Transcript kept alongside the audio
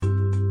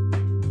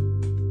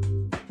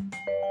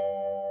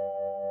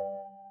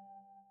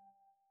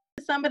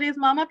Somebody's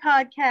Mama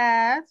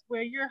podcast.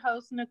 We're your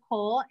hosts,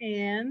 Nicole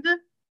and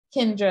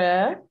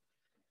Kendra.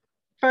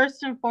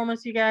 First and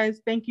foremost, you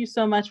guys, thank you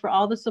so much for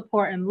all the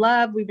support and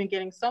love. We've been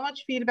getting so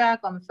much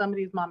feedback on the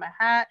Somebody's Mama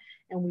hat,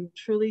 and we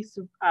truly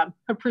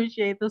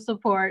appreciate the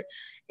support.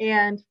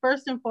 And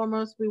first and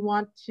foremost, we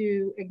want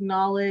to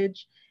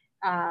acknowledge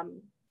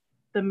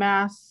the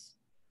mass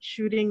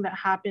shooting that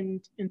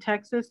happened in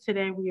Texas.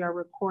 Today we are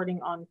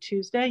recording on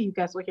Tuesday. You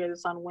guys will hear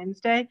this on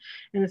Wednesday,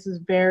 and this is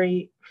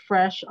very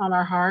fresh on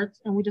our hearts.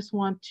 And we just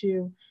want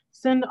to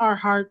send our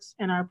hearts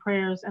and our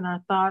prayers and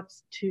our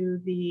thoughts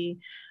to the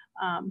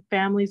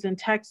families in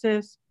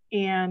Texas.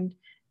 And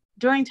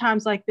during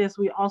times like this,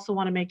 we also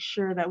want to make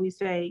sure that we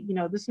say, you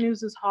know, this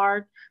news is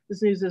hard,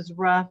 this news is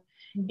rough,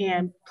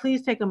 and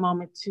please take a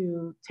moment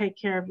to take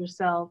care of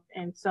yourself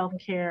and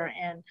self-care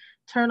and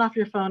turn off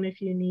your phone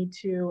if you need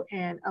to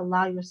and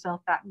allow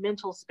yourself that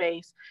mental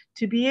space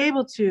to be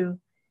able to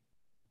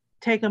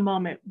take a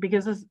moment.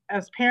 Because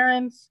as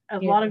parents, a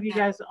lot of you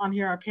guys on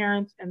here are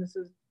parents, and this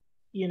is,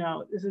 you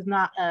know, this is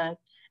not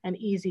an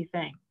easy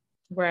thing.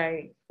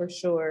 Right, for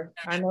sure.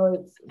 I know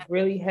it's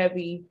really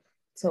heavy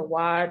to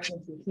watch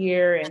and to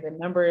hear, and the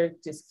number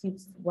just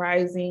keeps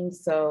rising.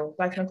 So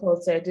like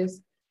Nicole said,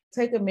 just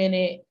take a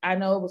minute. I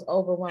know it was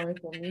overwhelming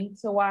for me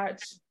to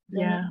watch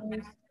the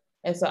news,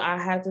 and so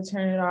I had to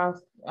turn it off.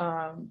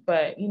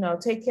 But, you know,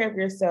 take care of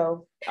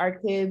yourself. Our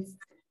kids,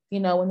 you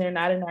know, when they're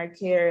not in our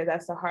care,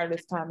 that's the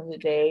hardest time of the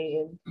day.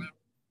 And,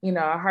 you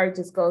know, our heart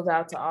just goes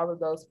out to all of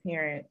those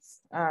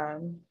parents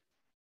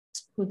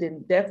who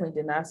definitely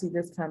did not see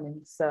this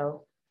coming.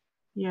 So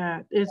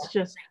yeah, it's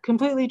just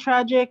completely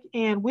tragic.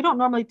 And we don't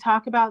normally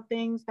talk about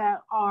things that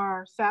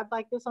are sad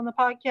like this on the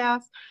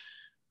podcast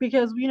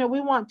because, you know,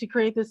 we want to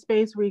create this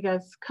space where you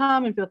guys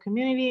come and feel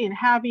community and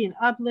happy and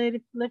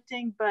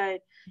uplifting.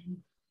 But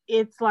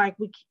it's like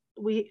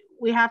we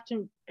have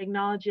to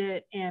acknowledge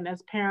it. And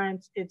as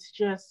parents,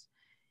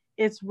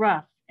 it's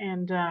rough.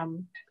 And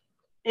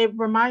it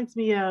reminds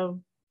me of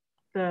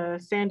the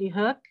Sandy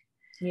Hook.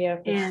 Yeah.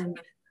 And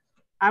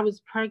I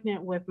was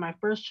pregnant with my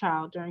first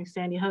child during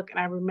Sandy Hook, and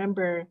I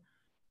remember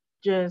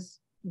just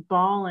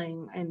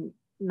bawling and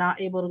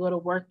not able to go to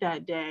work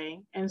that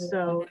day. And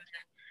so,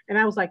 and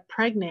I was like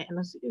pregnant, and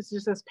it's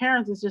just, as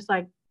parents, it's just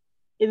like,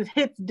 it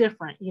hits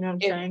different. You know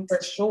what I'm saying?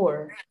 For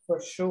sure. For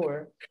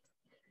sure.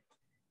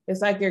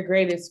 It's like your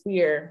greatest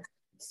fear,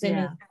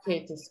 sending your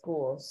kid to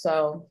school.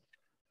 So,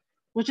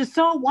 which is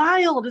so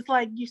wild. It's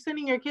like you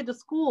sending your kid to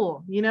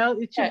school, you know,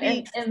 it should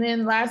be. And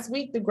then last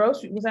week, the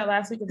grocery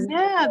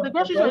the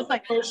grocery store was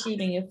like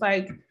shooting. It's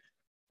like,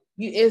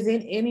 is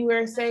it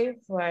anywhere safe?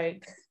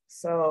 Like,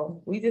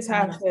 so we just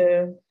have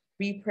to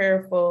be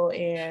prayerful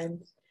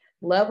and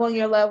love on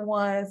your loved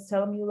ones.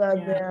 Tell them you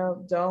love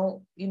them.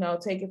 Don't, you know,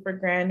 take it for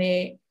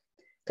granted,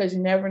 because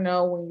you never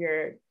know when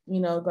you're, you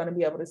know, going to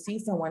be able to see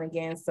someone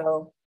again.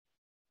 So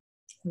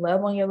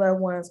love on your loved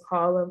ones,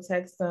 call them,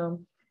 text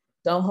them.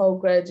 Don't hold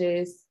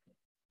grudges.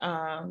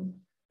 So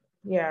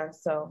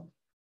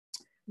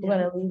we're going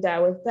to leave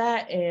that with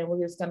that. And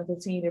we're just going to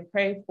continue to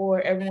pray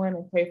for everyone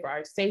and pray for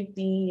our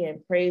safety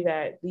and pray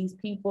that these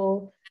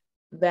people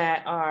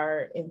that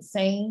are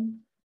insane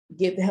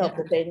get the help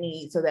that they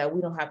need so that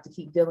we don't have to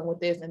keep dealing with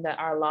this, and that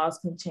our laws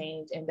can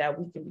change and that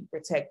we can be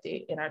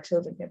protected and our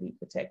children can be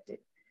protected.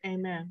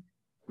 Amen.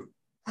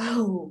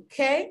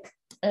 Okay.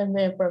 And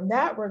then from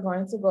that, we're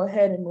going to go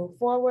ahead and move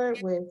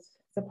forward with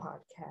the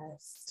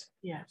podcast.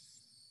 Yes.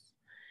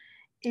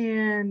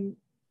 And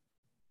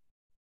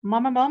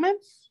Mama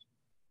Moments?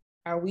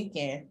 Our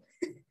weekend.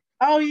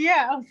 Oh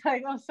yeah, I was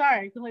like, oh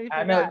sorry.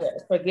 I know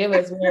that. Forgive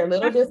us. We're a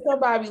little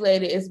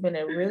discombobulated. It's been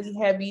a really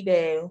heavy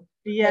day.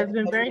 Yeah, it's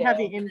been very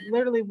heavy. And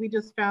literally we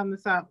just found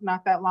this out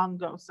not that long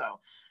ago. So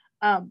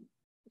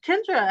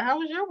Kendra, how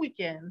was your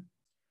weekend?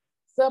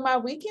 So my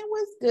weekend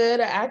was good.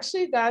 I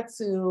actually got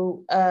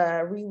to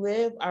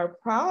relive our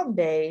prom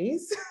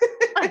days.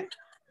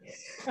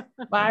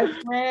 My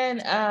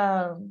friend,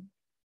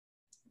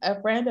 a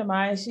friend of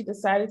mine, she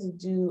decided to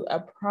do a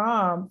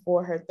prom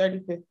for her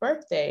 35th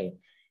birthday.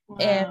 Wow.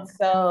 And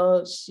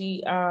so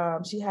she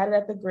had it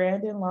at the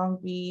Grand in Long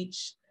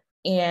Beach,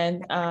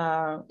 and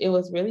it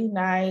was really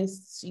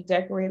nice. She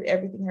decorated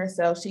everything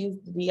herself. She's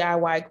the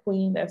DIY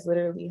queen. That's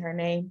literally her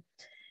name.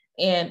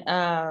 And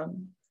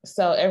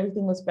so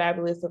everything was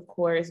fabulous, of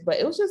course, but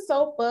it was just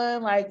so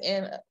fun. Like,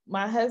 and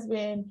my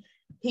husband,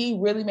 he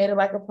really made it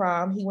like a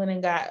prom. He went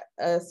and got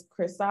us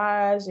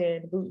corsage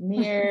and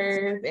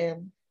boutonnieres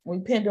and we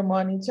pinned them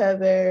on each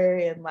other.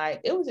 And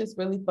like, it was just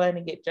really fun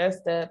to get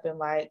dressed up and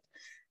like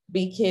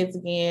be kids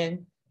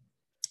again.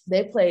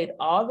 They played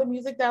all the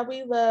music that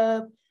we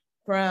love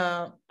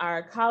from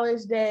our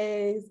college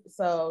days.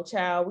 So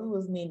child, we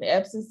was needing the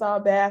Epsom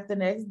salt bath the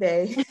next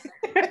day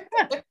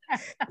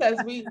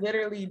because we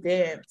literally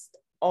danced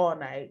all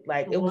night.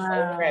 Like it was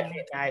over at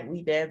midnight.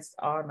 We danced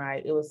all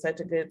night. It was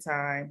such a good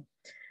time.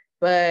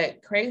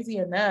 But crazy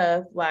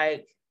enough,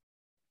 like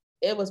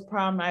it was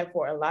prom night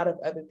for a lot of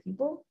other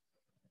people.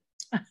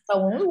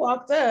 So when we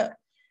walked up,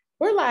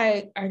 we're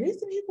like, are these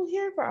the people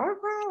here for our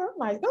prom? I'm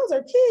like, those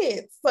are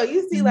kids. So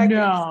you see, like,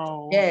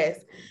 no.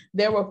 Yes,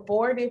 there were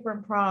 4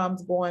 different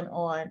proms going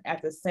on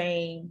at the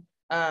same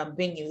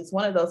venue. It's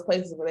one of those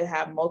places where they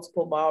have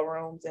multiple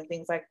ballrooms and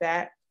things like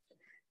that.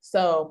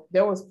 So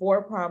there was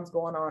 4 proms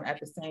going on at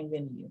the same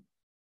venue.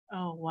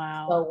 Oh,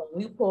 wow. So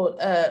when we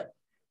pulled up,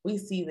 we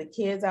see the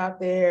kids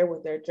out there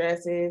with their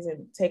dresses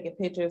and taking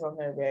pictures on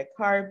their red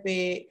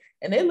carpet.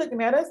 And they're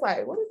looking at us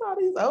like, what is all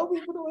these old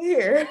people doing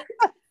here?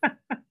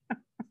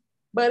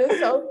 But it's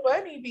so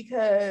funny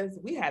because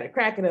we had it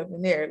cracking up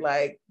in there.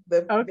 Like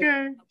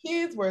the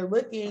kids were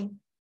looking,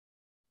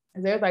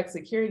 there's like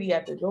security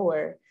at the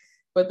door,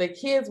 but the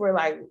kids were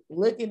like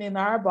looking in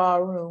our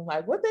ballroom,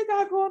 like what they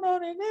got going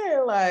on in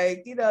there?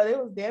 Like, you know, they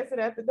was dancing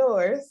at the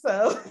door.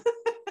 So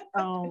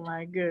oh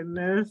my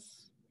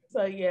goodness.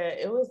 So yeah,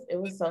 it was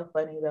so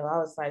funny though. I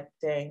was like,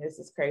 dang, this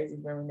is crazy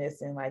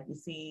reminiscing. Like you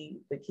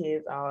see the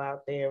kids all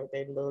out there with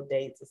their little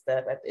dates and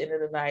stuff. At the end of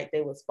the night,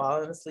 they was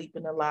falling asleep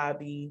in the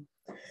lobby.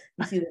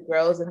 You see the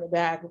girls in the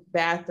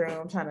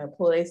bathroom trying to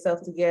pull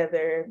themselves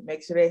together,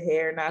 make sure their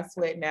hair not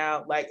sweating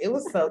out. Like it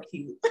was so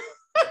cute.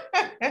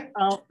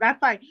 Oh,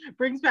 that's like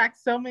brings back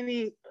so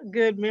many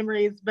good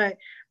memories. But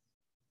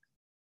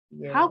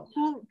yeah. How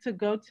cool to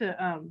go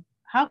to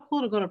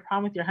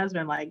prom with your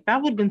husband. Like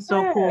that would have been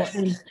so cool.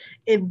 And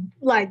it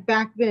like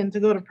back then to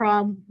go to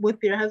prom with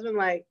your husband,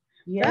 like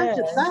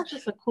that's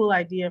just a cool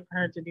idea for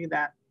her to do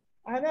that.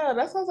 I know.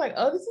 That's why I was like,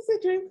 oh, this is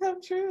a dream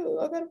come true.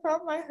 I'm gonna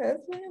prom with my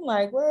husband.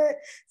 Like what?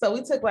 So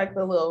we took like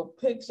the little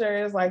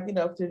pictures, like, you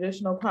know,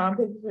 traditional prom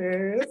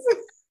pictures.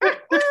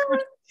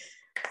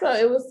 So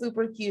it was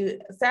super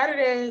cute.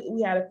 Saturday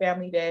we had a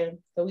family day.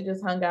 So we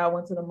just hung out,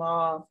 went to the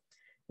mall,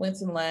 went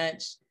to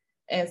lunch.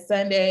 And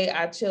Sunday,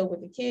 I chilled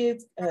with the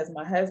kids as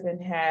my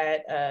husband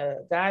had a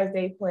guy's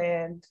day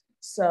planned.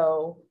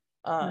 So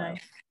nice.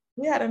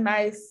 We had a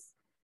nice,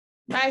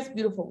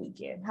 beautiful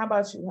weekend. How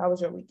about you? How was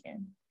your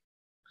weekend?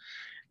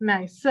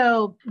 Nice.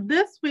 So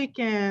this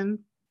weekend,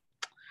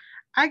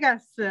 I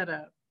got set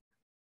up.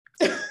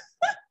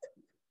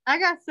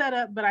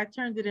 But I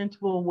turned it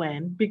into a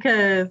win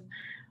because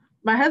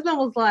my husband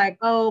was like,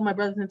 oh, my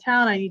brother's in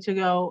town. I need to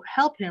go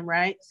help him,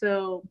 right?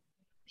 So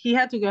he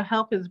had to go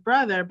help his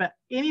brother. But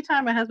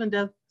anytime my husband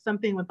does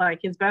something with like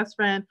his best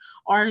friend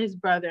or his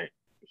brother,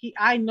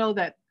 I know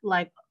that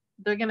like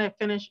they're going to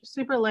finish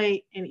super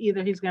late and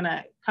either he's going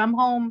to come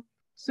home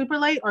super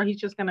late or he's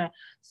just going to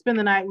spend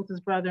the night with his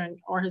brother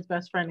or his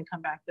best friend and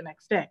come back the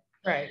next day.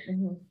 Right.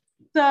 Mm-hmm.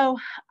 So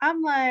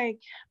I'm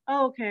like,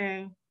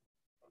 okay,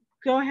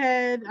 go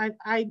ahead.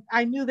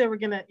 I knew they were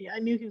I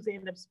knew he was going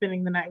to end up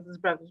spending the night with his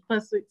brother.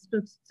 Plus,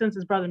 since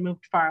his brother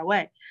moved far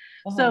away.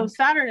 Uh-huh. So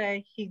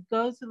Saturday, he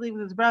goes to leave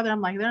with his brother.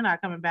 I'm like, they're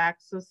not coming back.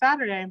 So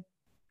Sunday,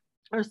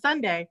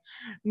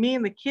 me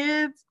and the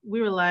kids,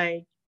 we were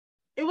like,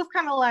 it was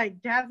kind of like,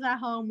 Dad's not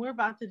home. We're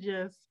about to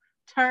just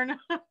turn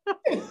up.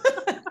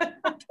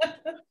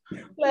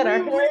 Let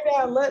our hair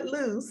down, let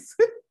loose.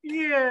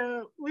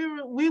 Yeah,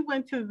 we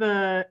went to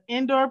the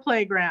indoor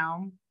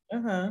playground.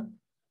 Uh-huh.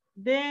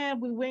 Then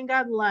we went and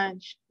got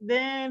lunch.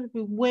 Then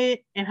we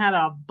went and had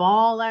a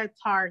ball at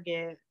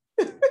Target.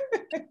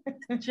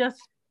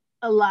 Just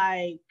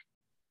like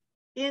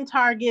in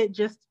Target,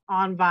 just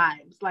on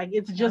vibes. Like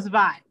it's just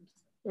vibes.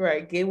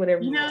 Right. Get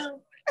whatever you know.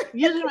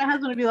 Usually my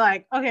husband would be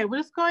like, okay, we're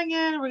just going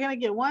in. We're going to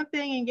get one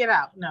thing and get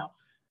out. No.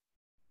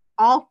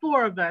 All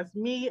 4 of us,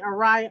 me,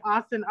 Araya,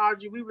 Austin,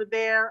 Audrey, we were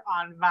there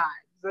on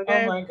vibes.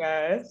 Okay. Oh my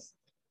gosh.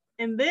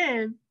 And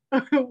then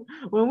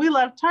when we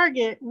left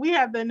Target, we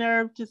had the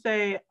nerve to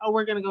say, oh,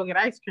 we're going to go get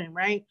ice cream,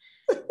 right?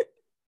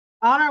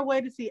 On our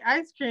way to see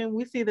ice cream,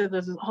 we see that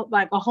there's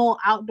like a whole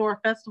outdoor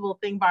festival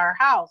thing by our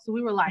house. So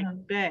we were like,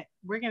 bet,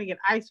 we're going to get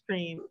ice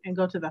cream and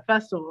go to the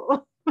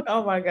festival.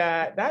 Oh my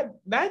God.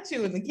 Not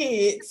you and the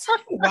kids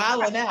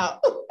wilding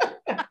out.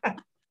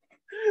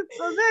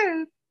 So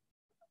then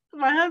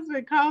my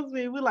husband calls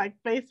me. We like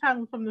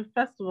FaceTime from the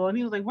festival, and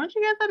he was like, "Weren't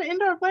you guys at the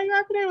indoor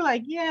playground today?" We're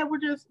like, "Yeah, we're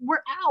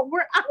out.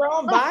 We're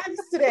on vibes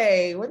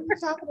today. What are you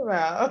talking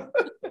about?"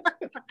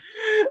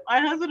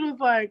 My husband was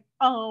like,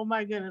 "Oh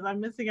my goodness,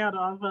 I'm missing out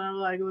on fun." I'm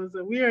like,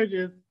 "Listen, we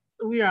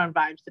are on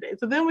vibes today."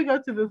 So then we go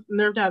to this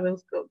nerve to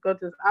go to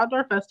this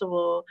outdoor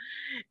festival,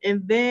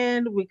 and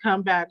then we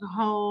come back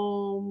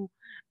home.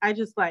 I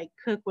just like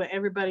cook what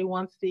everybody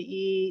wants to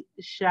eat,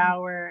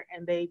 shower,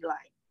 and they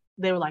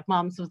were like,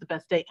 "Mom, this was the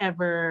best day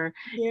ever."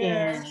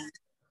 Yes. And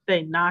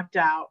they knocked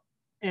out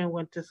and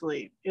went to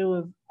sleep. It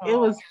was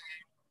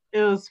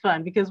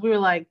fun because we were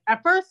like,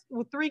 at first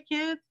with 3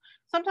 kids,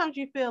 sometimes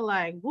you feel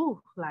like,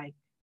 woo, like,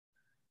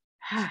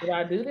 should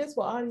I do this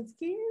with all these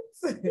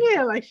kids?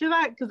 Yeah, like, should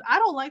I? Because I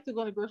don't like to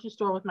go to the grocery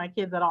store with my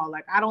kids at all.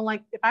 Like, I don't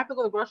like, if I have to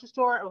go to the grocery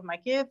store with my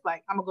kids,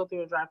 like, I'm gonna go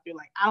through a drive-thru.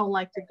 Like, I don't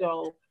like to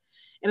go.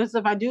 And it's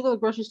if I do go to the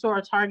grocery store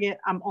or Target,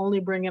 I'm only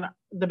bringing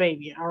the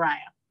baby, Araya.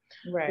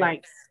 Right.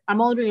 Like,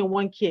 I'm only bringing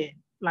 1 kid.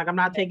 Like, I'm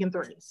not taking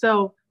 3.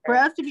 So for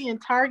us to be in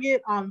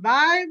Target on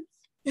vibes,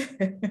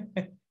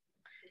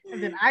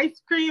 and then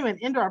ice cream and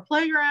indoor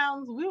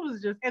playgrounds,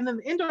 and then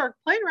the indoor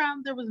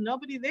playground, there was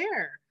nobody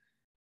there.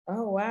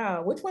 Oh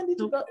wow. Which one did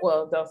you go?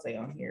 Well, don't say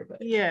on here,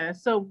 but yeah,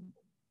 so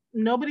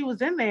nobody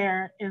was in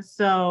there, and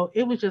so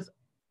it was just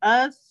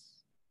us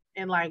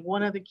and like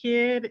one other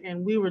kid,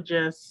 and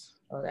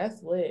oh,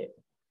 that's lit.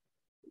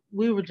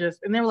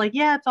 and they were like,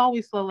 yeah, it's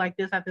always slow like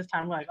this at this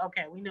time. We're like,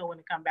 okay, we know when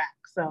to come back.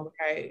 So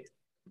Right.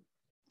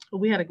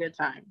 we had a good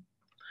time.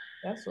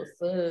 That's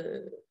what's up.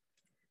 That's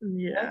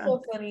Yeah.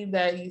 so funny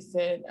that you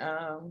said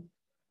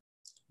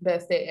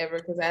best day ever,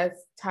 because that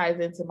ties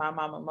into my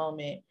mama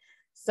moment.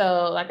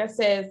 So, like I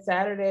said,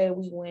 Saturday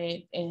we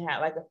went and had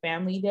like a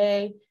family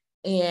day,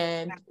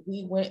 and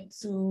we went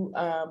to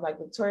like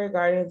Victoria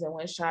Gardens and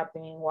went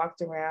shopping,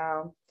 walked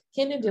around.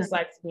 Kendon just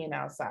likes being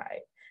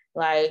outside.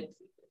 Like,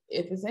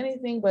 if it's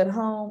anything but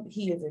home,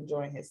 he is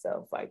enjoying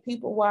himself. Like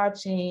people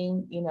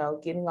watching, you know,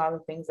 getting all the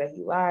things that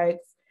he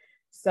likes.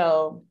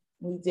 So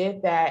we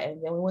did that,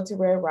 and then we went to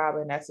Red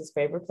Robin. That's his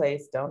favorite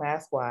place. Don't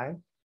ask why.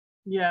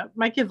 Yeah,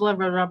 my kids love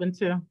Red Robin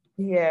too.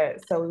 Yeah,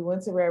 so we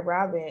went to Red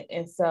Robin,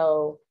 and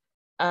so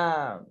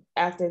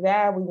after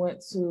that we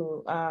went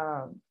to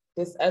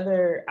this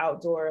other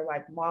outdoor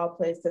like mall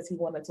place because he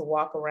wanted to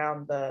walk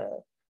around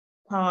the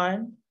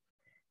pond.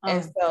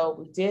 And so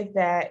we did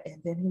that,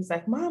 and then he's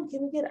like, "Mom,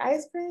 can we get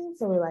ice cream?"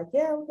 So we're like,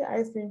 "Yeah, we get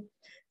ice cream."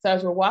 So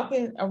as we're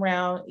walking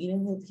around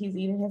he's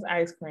eating his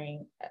ice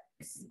cream,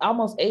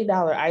 almost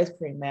 $8 ice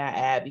cream, may I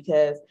add,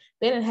 because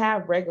they didn't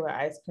have regular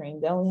ice cream;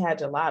 they only had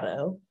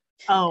gelato.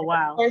 Oh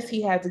wow! Of course,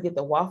 he had to get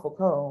the waffle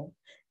cone,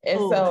 and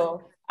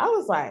so I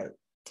was like,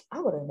 I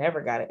would have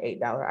never got an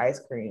 $8 ice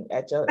cream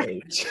at your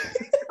age.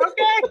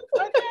 Okay.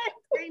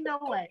 Ain't no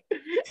way.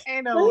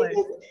 Ain't no way.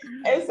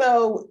 And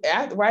so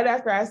right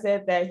after I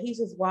said that, he's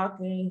just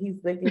walking,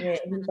 he's licking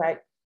it, and he's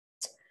like,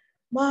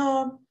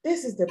 "Mom,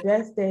 this is the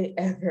best day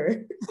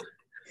ever."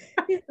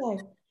 He's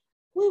like,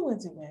 "We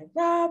went to Red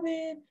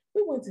Robin,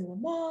 we went to the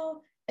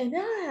mall, and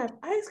now I have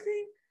ice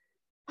cream.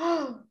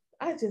 Oh,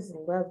 I just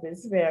love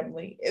this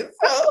family." And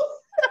so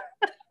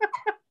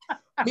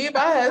me and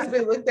my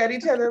husband looked at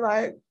each other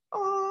like,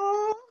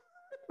 "Oh."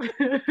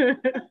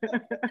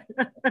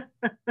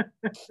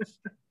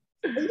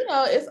 You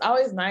know, it's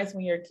always nice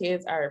when your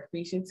kids are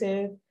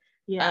appreciative,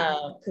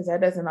 because that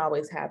doesn't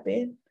always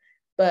happen.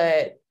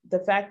 But the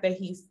fact that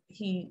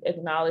he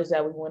acknowledged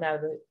that we went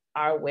out of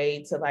our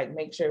way to like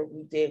make sure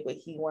we did what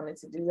he wanted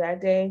to do that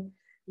day.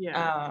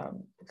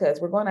 Because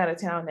we're going out of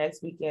town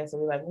next weekend, so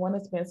we like want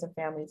to spend some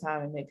family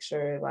time and make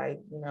sure like,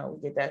 you know,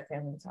 we get that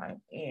family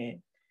time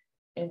in.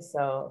 And so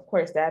of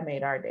course that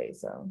made our day.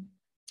 So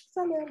it's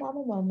a little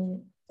mama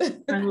moment.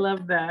 I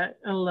love that.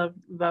 I love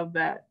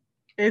that.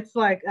 It's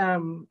like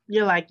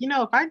you're like, you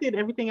know, if I did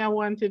everything I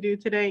wanted to do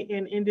today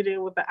and ended it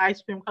with the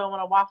ice cream cone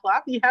and a waffle,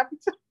 I'd be happy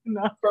to.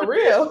 No. For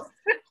real.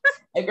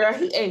 And girl,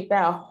 he ate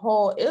that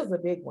whole, it was a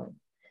big one.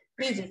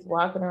 He's just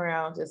walking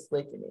around just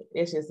licking it.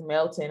 It's just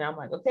melting. I'm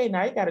like, okay,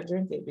 now you got to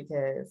drink it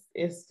because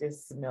it's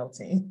just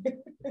melting.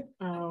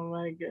 Oh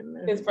my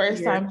goodness. His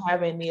first time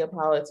having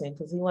Neapolitan,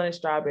 because he wanted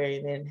strawberry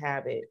and didn't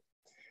have it.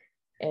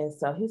 And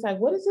so he's like,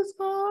 "What is this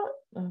called?"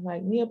 I'm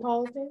like,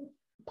 "Neapolitan."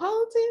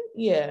 Politan?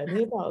 Yeah,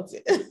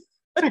 Neapolitan.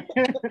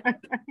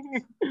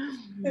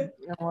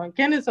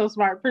 Ken is so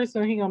smart. Pretty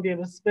soon he's gonna be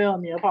able to spell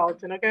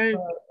Neapolitan, okay?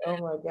 Oh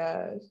my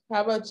gosh.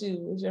 How about you?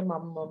 What's your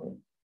mama moment?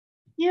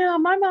 Yeah,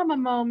 my mama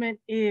moment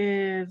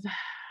is,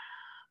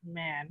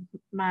 man,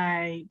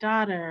 my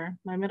daughter,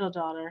 my middle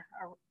daughter,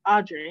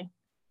 Audrey.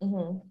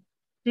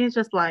 She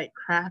just like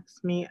cracks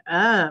me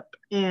up.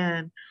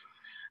 And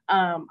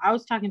I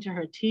was talking to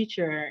her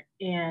teacher,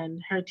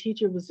 and her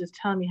teacher was just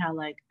telling me how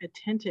like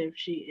attentive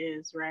she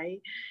is,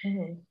 right?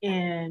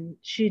 And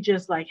she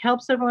just like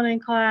helps everyone in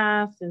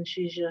class, and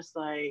she's just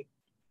like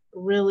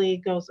really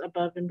goes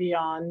above and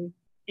beyond.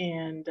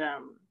 And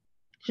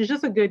she's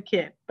just a good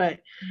kid. But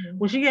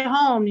when she get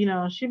home, you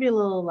know, she'd be a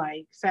little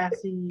like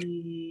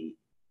sassy.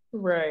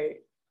 Right.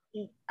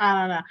 I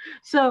don't know.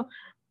 So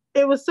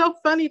it was so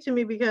funny to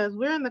me because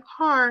we're in the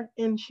car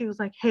and she was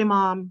like, "Hey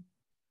mom,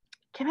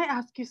 can I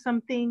ask you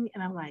something?"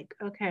 And I'm like,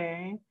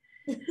 "Okay."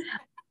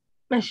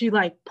 And she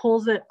like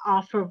pulls it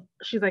off her,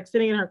 she's like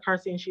sitting in her car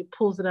seat and she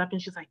pulls it up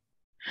and she's like,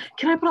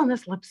 "Can I put on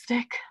this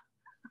lipstick?"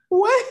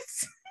 What?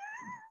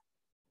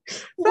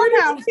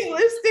 Somehow,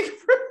 lipstick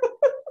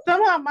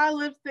somehow my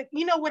lipstick,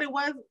 you know what it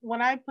was?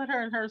 When I put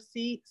her in her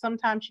seat,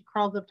 sometimes she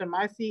crawls up to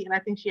my seat and I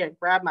think she had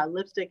grabbed my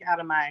lipstick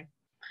out of my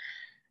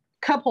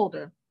cup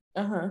holder.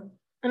 And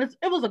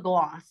it was a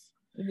gloss.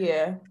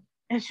 Yeah.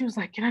 And she was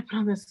like, Can I put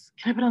on this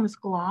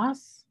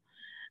gloss?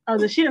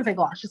 Oh, she didn't say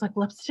gloss. She's like,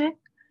 lipstick?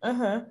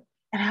 And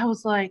I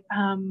was like,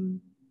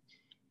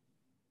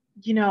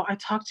 you know, I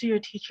talked to your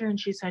teacher and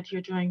she said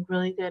you're doing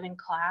really good in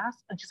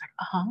class. And she's like,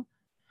 I'm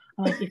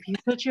like, if you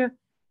put your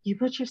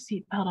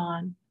seatbelt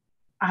on,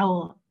 I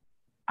will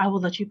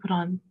let you put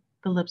on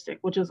the lipstick,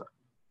 which is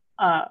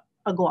a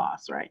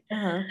gloss, right?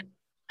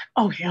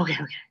 Okay.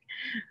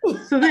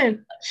 So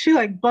then she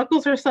like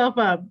buckles herself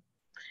up,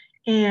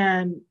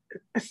 and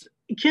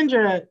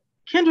Kendra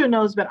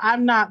knows, but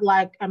I'm not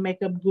like a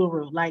makeup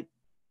guru. Like,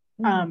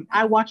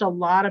 I watch a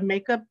lot of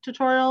makeup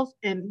tutorials,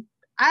 and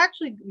I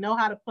actually know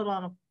how to put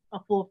on a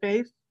full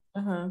face.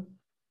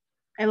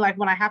 And like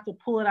when I have to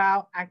pull it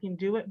out, I can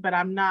do it, but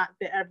I'm not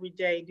the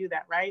everyday do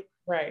that, right?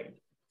 Right.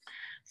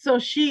 So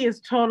she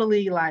is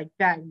totally like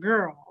that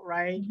girl,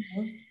 right?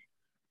 Mm-hmm.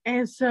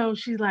 And so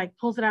she like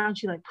pulls it out and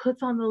she like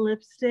puts on the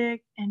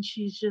lipstick and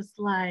she's just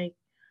like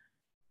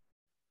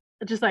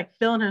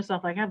feeling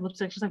herself like, I have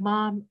lipstick. She's like,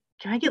 Mom,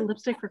 can I get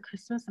lipstick for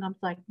Christmas? And I'm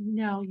like,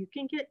 no, you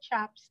can get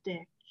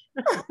chapstick.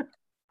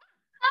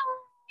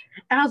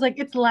 And I was like,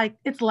 it's like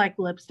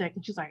lipstick.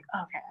 And she's like,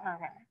 okay.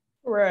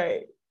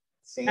 Right.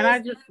 She And is I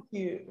just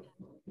cute.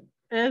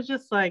 it's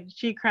just like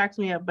she cracks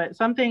me up. But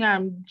something I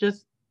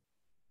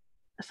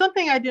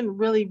didn't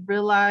really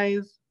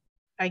realize,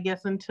 I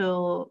guess,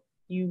 until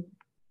you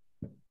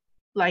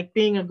like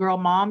being a girl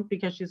mom,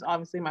 because she's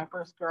obviously my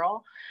first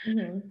girl,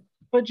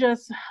 but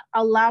just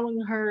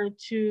allowing her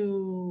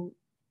to,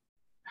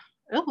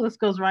 this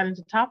goes right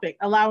into topic,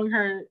 allowing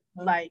her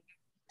like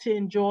to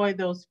enjoy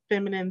those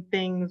feminine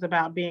things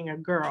about being a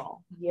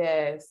girl.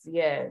 Yes.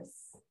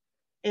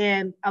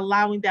 And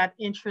allowing that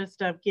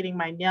interest of getting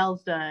my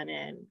nails done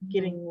and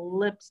getting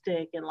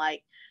lipstick, and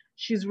like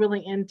she's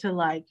really into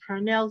like her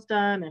nails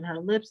done and her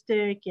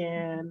lipstick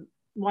and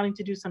wanting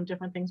to do some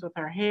different things with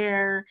her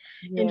hair,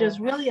 and just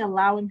really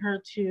allowing her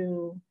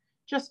to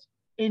just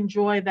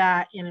enjoy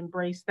that and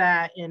embrace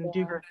that and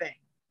do her thing,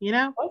 you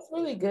know? That's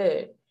really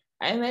good.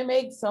 And they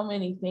make so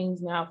many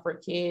things now for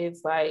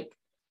kids, like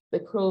the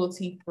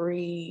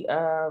cruelty-free,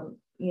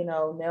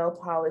 nail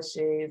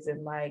polishes,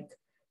 and like,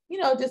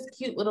 just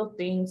cute little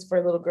things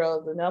for little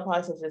girls. The nail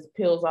polish just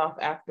peels off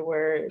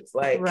afterwards.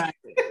 Like,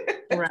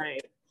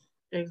 right.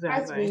 Exactly.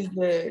 That's really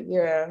good.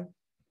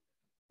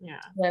 Yeah.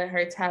 Let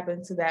her tap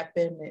into that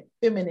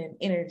feminine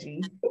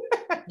energy.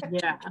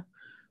 Yeah.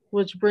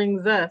 Which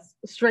brings us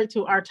straight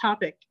to our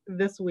topic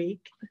this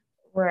week.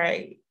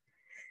 Right.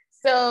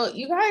 So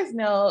you guys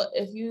know,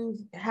 if you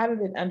haven't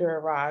been under a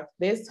rock,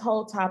 this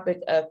whole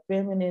topic of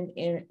feminine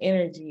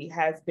energy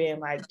has been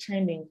like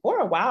trending for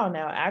a while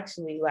now,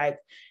 actually. Like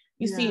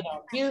you see it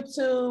on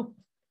YouTube,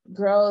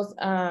 girls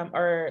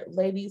or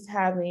ladies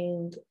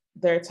having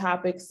their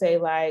topics say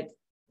like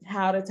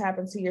how to tap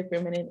into your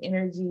feminine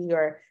energy,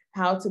 or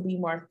how to be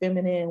more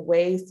feminine,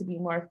 ways to be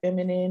more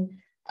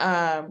feminine.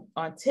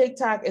 On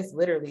TikTok, it's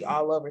literally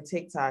all over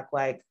TikTok.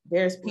 Like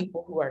there's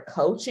people who are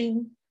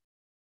coaching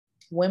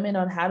women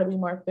on how to be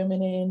more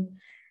feminine.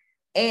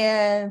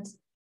 And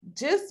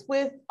just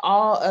with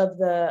all of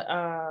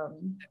the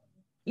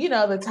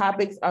the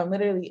topics on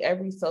literally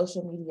every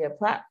social media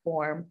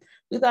platform,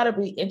 we thought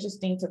it'd be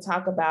interesting to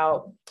talk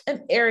about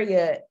an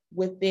area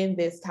within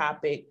this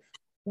topic,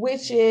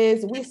 which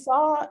is, we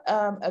saw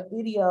a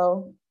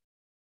video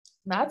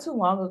not too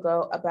long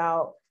ago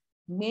about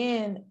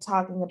men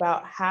talking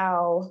about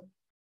how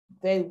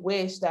they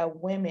wish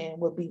that women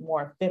would be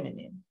more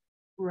feminine.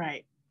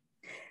 Right.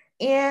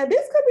 And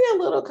this could be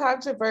a little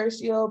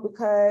controversial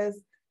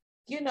because,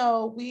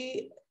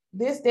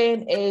 this day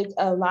and age,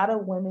 a lot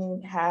of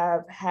women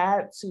have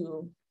had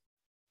to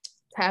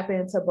tap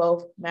into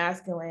both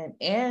masculine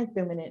and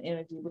feminine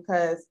energy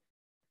because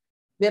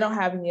they don't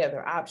have any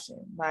other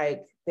option.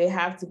 Like they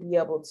have to be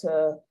able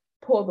to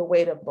pull the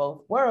weight of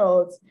both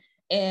worlds.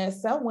 And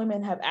some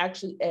women have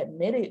actually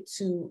admitted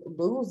to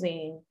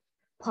losing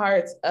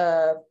parts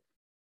of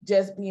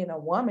just being a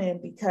woman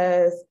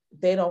because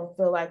they don't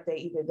feel like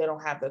they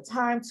don't have the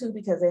time to,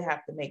 because they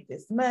have to make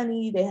this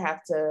money. They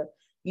have to,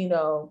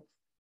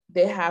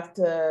 they have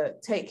to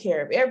take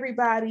care of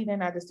everybody. They're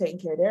not just taking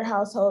care of their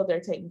household, they're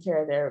taking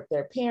care of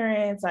their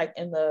parents. Like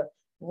in the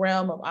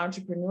realm of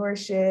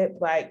entrepreneurship,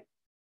 like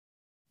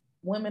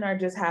women are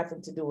just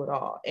having to do it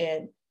all.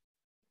 And,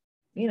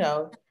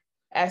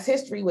 as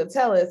history would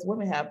tell us,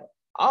 women have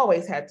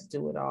always had to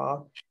do it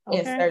all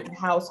in certain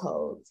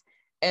households.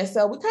 And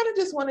so we kind of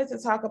just wanted to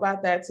talk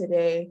about that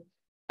today,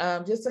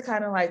 just to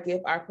kind of like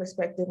give our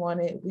perspective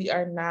on it. We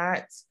are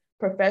not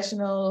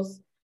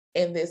professionals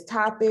in this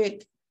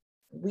topic.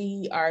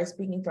 We are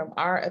speaking from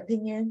our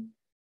opinion.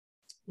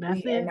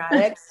 We are not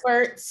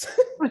experts.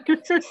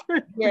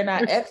 We are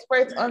not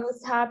experts on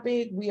this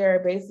topic. We are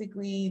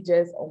basically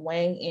just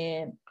weighing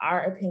in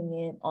our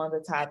opinion on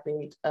the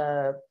topic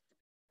of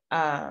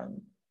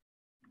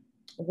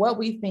what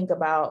we think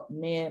about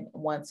men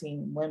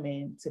wanting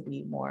women to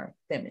be more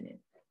feminine.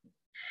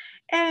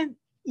 And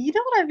you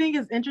know what I think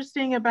is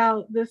interesting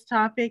about this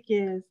topic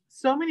is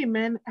so many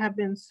men have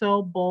been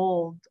so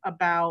bold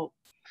about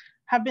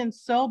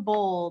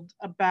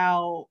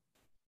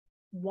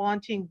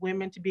wanting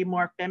women to be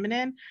more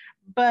feminine.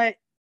 But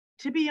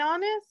to be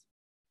honest,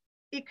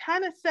 it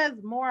kind of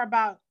says more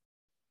about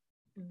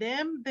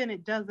them than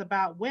it does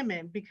about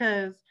women,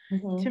 because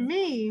to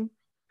me,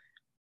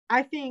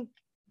 I think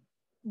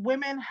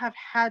women have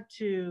had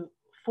to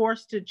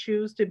force to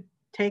choose to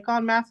take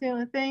on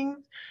masculine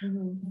things.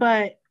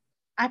 But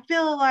I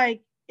feel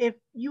like if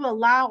you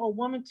allow a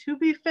woman to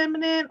be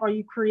feminine, or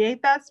you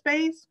create that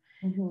space,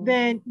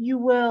 then you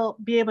will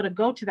be able to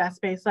go to that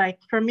space. Like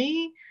for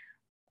me,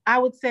 I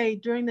would say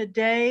during the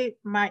day,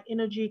 my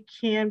energy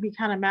can be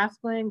kind of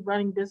masculine,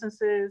 running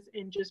businesses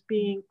and just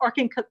being, or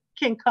can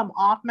come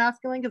off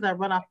masculine because I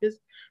run off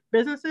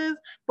businesses.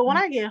 But when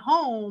I get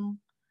home,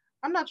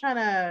 I'm not trying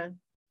to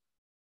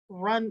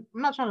I'm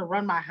not trying to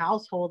run my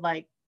household.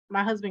 Like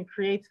my husband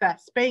creates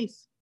that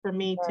space for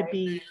me to Right.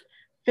 be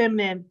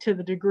feminine to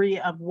the degree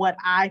of what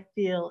I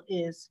feel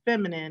is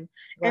feminine.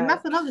 Right. And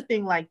that's another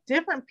thing, like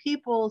different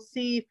people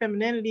see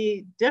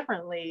femininity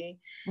differently.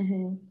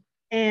 Mm-hmm.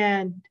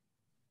 And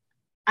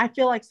I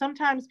feel like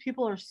sometimes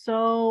people are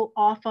so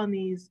off on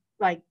these,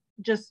 like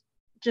just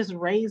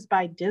raised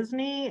by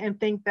Disney and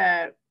think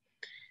that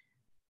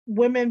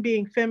women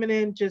being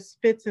feminine just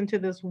fits into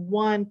this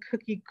one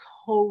cookie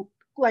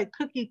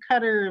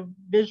cutter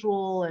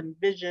visual and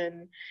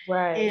vision.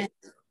 Right. And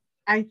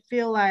I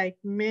feel like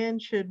men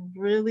should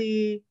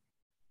really,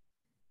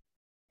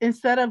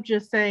 instead of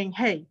just saying,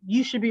 hey,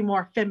 you should be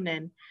more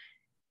feminine,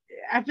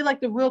 I feel like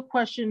the real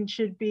question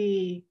should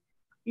be,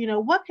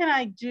 what can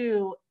I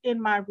do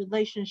in my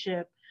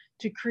relationship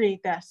to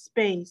create that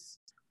space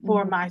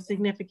for my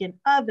significant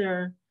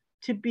other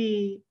to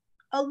be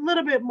a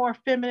little bit more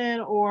feminine,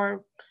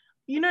 or,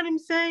 you know what I'm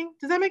saying?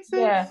 Does that make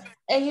sense? Yeah.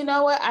 And you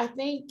know what? I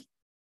think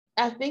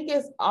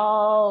it's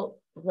all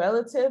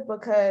relative,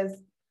 because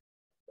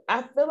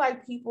I feel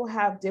like people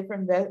have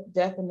different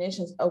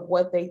definitions of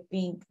what they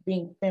think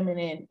being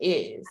feminine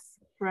is.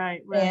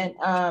 Right.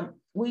 And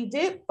we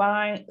did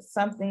find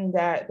something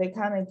that they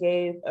kind of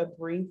gave a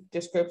brief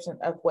description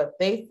of what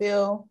they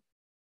feel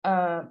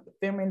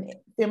feminine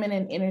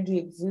energy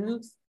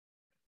exudes.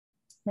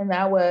 And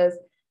that was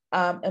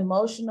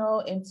emotional,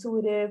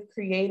 intuitive,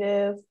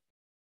 creative,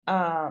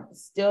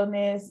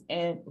 stillness,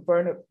 and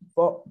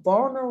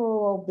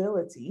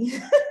vulnerability.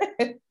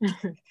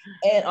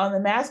 And on the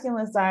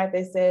masculine side,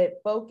 they said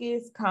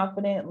focus,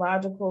 confident,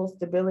 logical,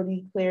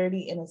 stability,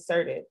 clarity, and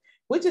assertive,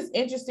 which is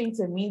interesting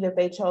to me that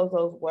they chose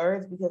those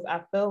words, because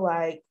I feel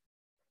like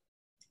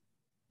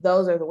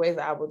those are the ways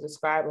I would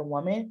describe a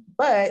woman.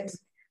 But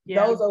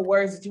those are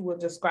words that you would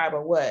describe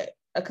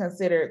a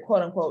considered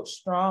quote unquote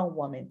strong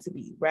woman to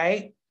be,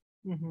 right?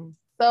 Mm-hmm.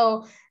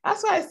 So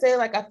that's why I say,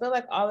 like, I feel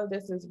like all of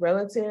this is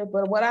relative,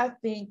 but what I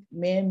think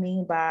men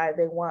mean by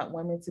they want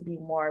women to be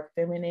more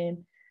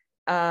feminine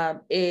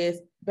is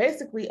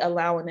basically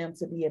allowing them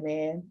to be a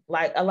man.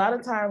 Like a lot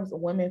of times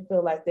women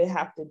feel like they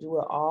have to do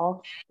it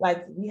all.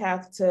 Like we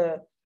have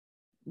to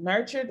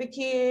nurture the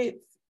kids,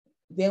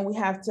 then we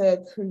have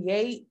to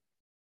create,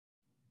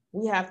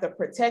 we have to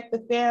protect the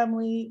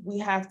family, we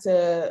have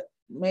to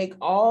make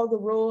all the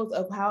rules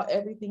of how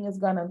everything is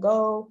gonna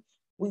go.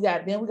 We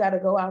got to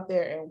go out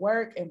there and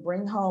work and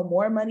bring home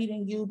more money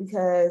than you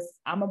because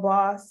I'm a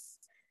boss.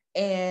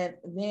 And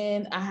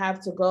then I have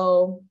to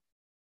go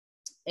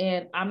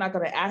and I'm not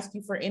going to ask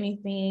you for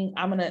anything.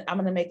 I'm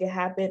going to make it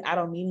happen. I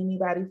don't need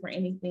anybody for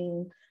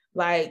anything.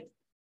 Like,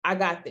 I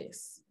got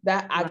this.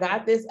 That I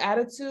got this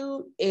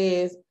attitude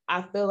is,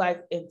 I feel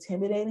like,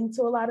 intimidating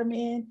to a lot of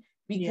men,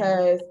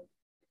 because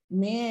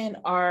men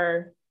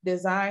are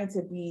designed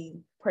to be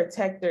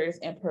protectors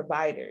and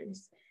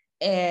providers.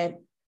 And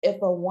if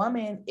a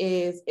woman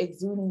is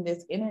exuding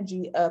this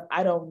energy of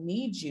I don't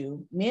need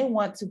you, men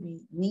want to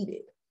be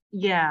needed.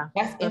 Yeah,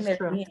 that's in their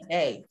true.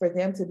 DNA, for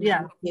them to be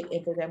needed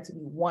and for them to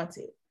be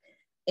wanted.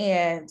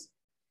 And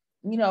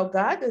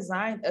God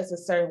designed us a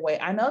certain way.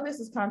 I know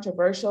this is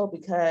controversial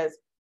because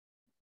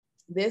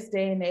this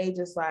day and age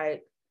is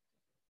like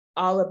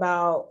all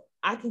about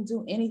I can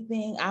do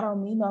anything. I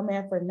don't need no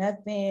man for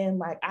nothing.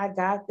 Like, I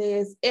got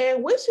this.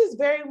 And which is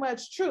very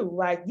much true.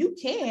 Like, you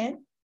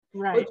can.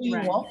 Right. But do you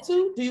want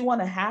to? Do you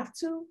want to have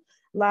to?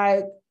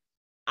 Like,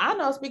 I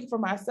know, speaking for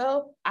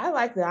myself, I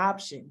like the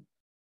option.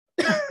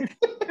 I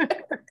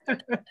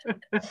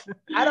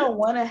don't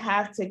want to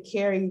have to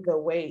carry the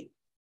weight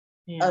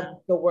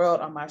of the world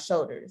on my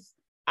shoulders.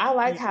 I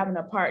like having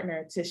a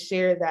partner to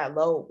share that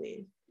load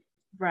with.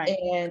 Right.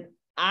 And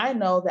I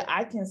know that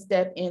I can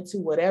step into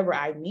whatever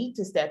I need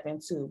to step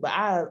into, but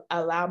I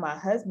allow my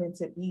husband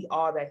to be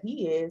all that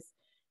he is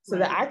so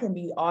that I can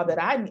be all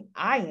that I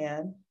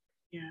am.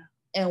 Yeah.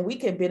 And we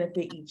can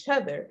benefit each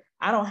other.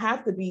 I don't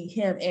have to be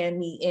him and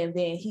me and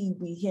then he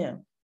be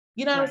him.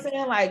 You know what I'm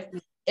saying? Like,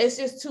 it's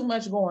just too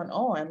much going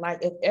on. Like,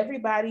 if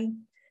everybody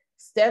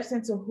steps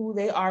into who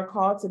they are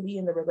called to be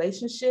in the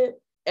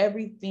relationship,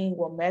 everything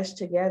will mesh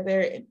together,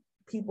 and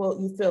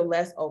you feel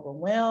less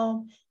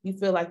overwhelmed. You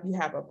feel like you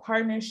have a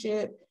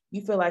partnership.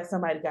 You feel like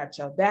somebody got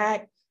your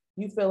back.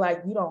 You feel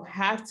like you don't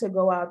have to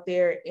go out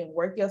there and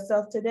work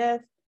yourself to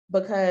death,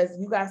 because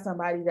you got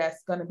somebody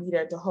that's going to be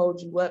there to hold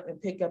you up and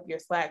pick up your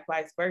slack,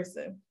 vice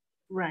versa.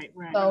 Right.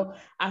 So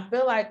I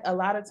feel like a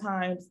lot of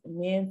times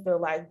men feel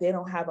like they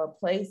don't have a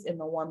place in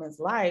the woman's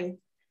life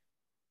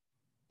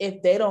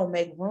if they don't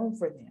make room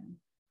for them.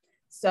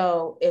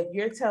 So if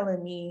you're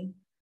telling me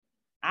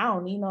I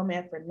don't need no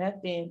man for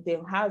nothing,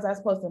 then how is that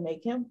supposed to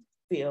make him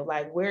feel?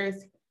 Like,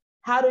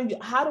 how do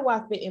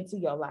I fit into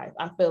your life?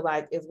 I feel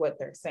like is what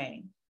they're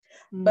saying.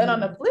 Mm-hmm. But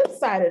on the flip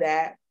side of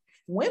that,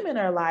 women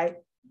are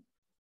like,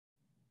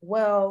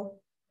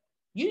 well,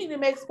 you need to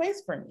make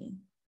space for me.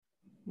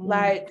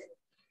 Like,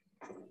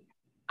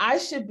 I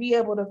should be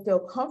able to feel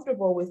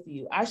comfortable with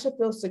you. I should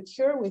feel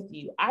secure with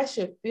you. I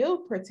should feel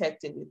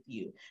protected with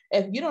you.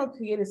 If you don't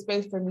create a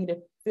space for me to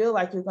feel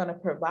like you're going to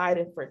provide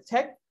and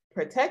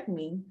protect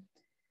me,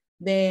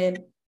 then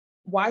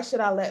why should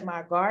I let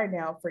my guard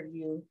down for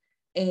you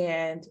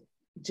and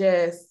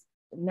just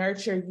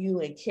nurture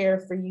you and care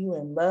for you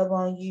and love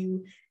on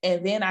you?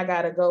 And then I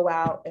got to go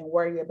out and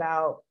worry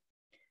about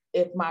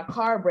if my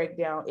car break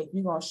down, if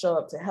you're going to show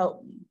up to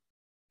help me.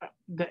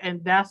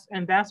 And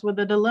that's what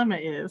the dilemma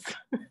is.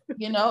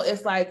 You know,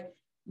 it's like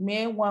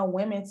men want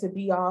women to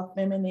be all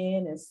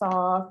feminine and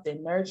soft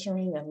and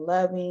nurturing and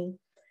loving,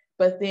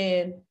 but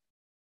then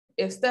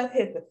if stuff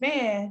hit the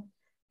fan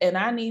and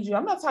I need you,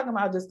 I'm not talking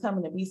about just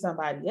coming to beat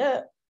somebody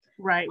up.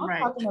 Right. I'm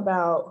talking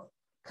about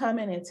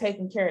coming and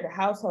taking care of the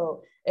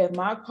household. If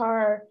my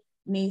car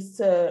needs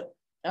to,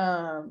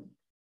 I'm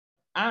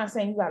not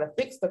saying you got to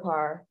fix the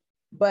car,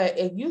 but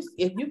if you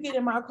get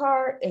in my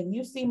car and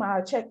you see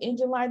my check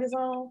engine light is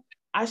on,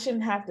 I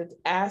shouldn't have to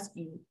ask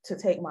you to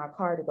take my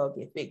car to go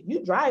get fixed.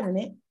 You driving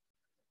it.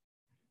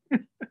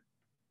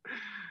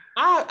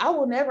 I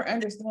will never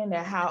understand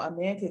that, how a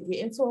man could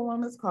get into a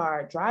woman's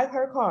car, drive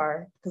her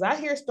car, because I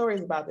hear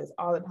stories about this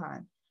all the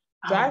time.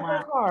 Drive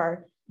her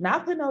car,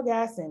 not put no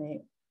gas in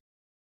it,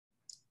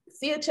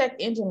 see a check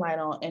engine light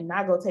on, and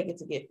not go take it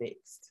to get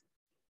fixed.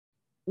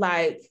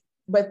 Like,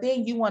 but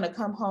then you want to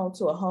come home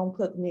to a home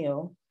cooked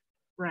meal.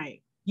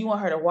 Right. You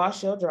want her to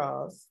wash your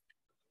drawers.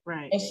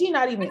 Right. And she's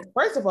not even,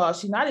 first of all,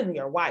 she's not even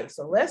your wife.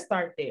 So let's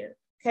start there.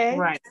 Okay.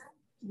 Right.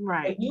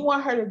 If you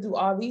want her to do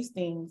all these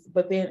things,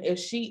 but then if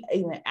she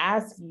even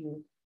asks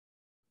you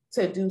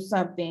to do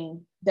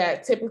something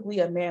that typically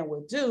a man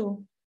would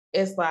do,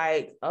 it's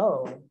like,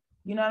 oh,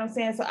 you know what I'm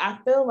saying? So I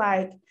feel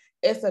like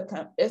it's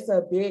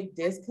a big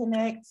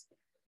disconnect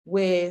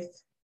with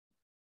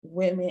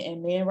women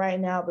and men right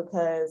now,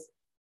 because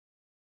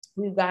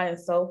we've gotten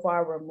so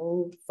far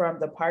removed from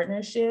the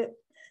partnership.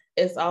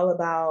 It's all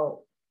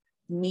about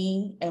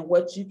me and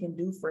what you can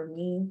do for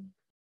me.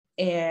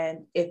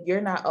 And if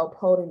you're not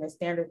upholding the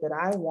standard that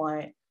I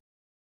want,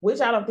 which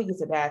I don't think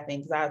is a bad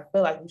thing, because I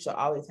feel like you should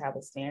always have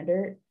a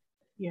standard.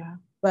 Yeah.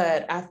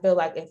 But I feel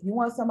like if you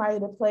want somebody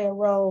to play a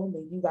role,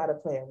 then you got to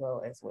play a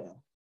role as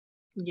well.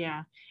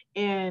 Yeah.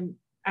 And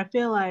I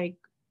feel like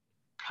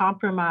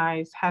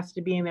compromise has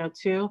to be in there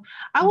too.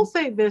 I will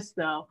say this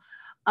though.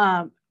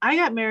 I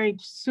got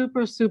married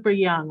super, super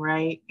young,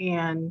 right?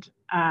 And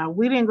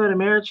we didn't go to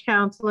marriage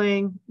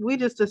counseling. We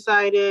just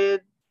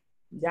decided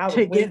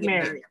to get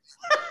married.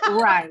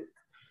 Right.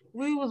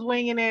 We was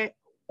winging it.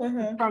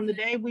 From the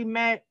day we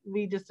met,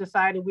 we just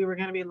decided we were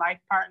going to be life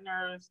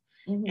partners.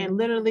 And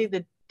literally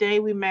the day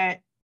we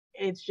met,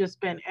 it's just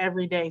been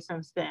every day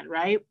since then,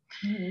 right?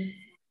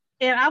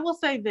 And I will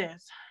say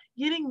this,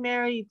 getting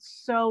married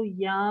so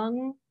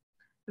young,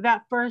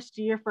 that first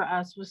year for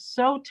us was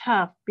so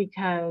tough,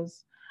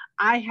 because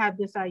I had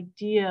this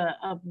idea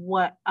of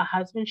what a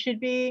husband should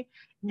be,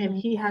 and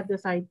he had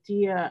this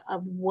idea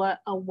of what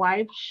a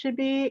wife should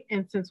be.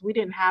 And since we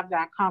didn't have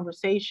that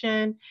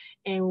conversation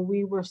and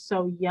we were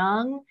so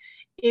young,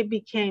 it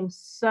became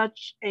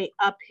such an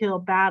uphill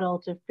battle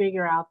to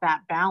figure out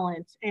that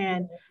balance.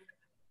 And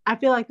I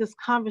feel like this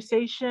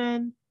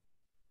conversation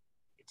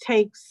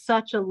takes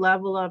such a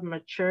level of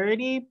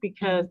maturity,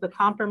 because the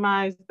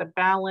compromise, the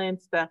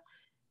balance,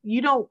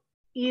 you don't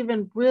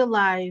even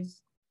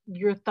realize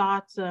your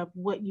thoughts of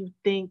what you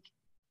think,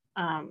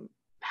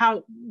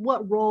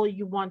 what role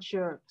you want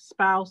your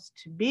spouse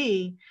to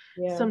be,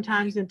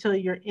 sometimes until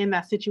you're in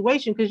that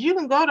situation. Because you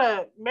can go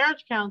to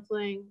marriage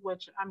counseling,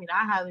 which I mean,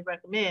 I highly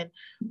recommend,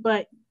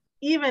 but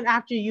even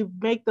after you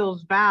make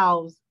those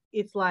vows,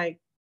 it's like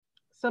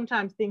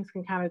sometimes things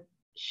can kind of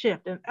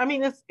shift. And I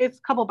mean, it's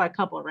couple by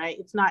couple, right?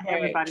 It's not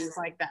everybody's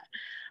like that.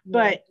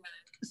 But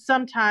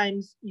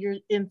sometimes you're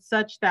in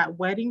such that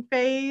wedding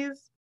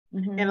phase.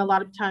 And a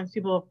lot of times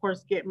people, of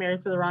course, get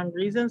married for the wrong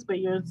reasons, but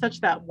you're in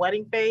such that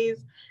wedding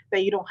phase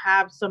that you don't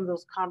have some of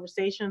those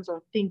conversations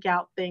or think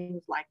out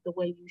things like the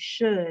way you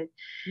should.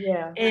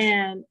 Yeah.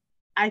 And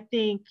I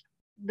think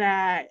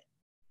that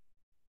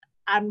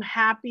I'm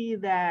happy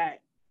that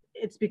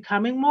it's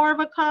becoming more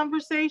of a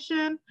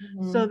conversation,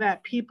 so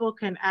that people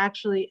can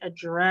actually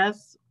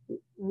address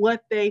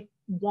what they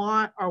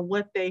want or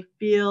what they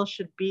feel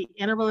should be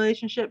in a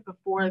relationship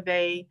before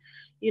they,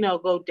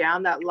 go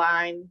down that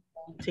line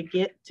to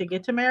get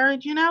to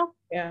marriage,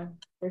 Yeah,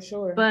 for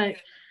sure. But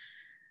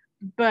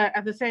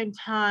at the same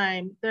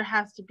time, there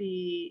has to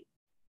be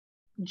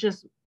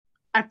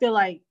I feel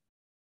like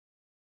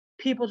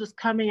people just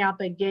coming out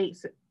the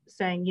gates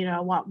saying, I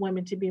want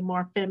women to be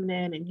more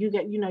feminine, and you're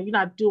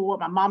not doing what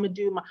my mama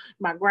do.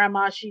 My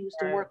grandma, she used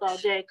to work all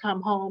day,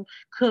 come home,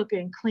 cook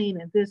and clean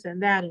and this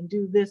and that and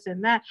do this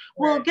and that.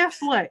 Well, guess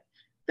what?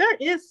 There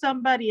is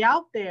somebody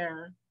out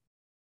there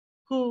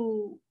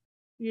who,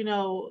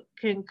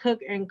 can cook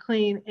and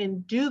clean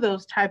and do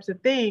those types of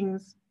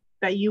things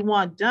that you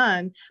want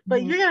done,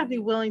 but you're going to be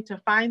willing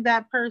to find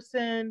that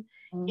person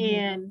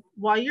And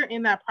while you're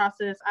in that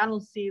process, I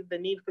don't see the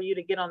need for you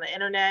to get on the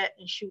internet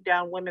and shoot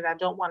down women that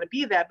don't want to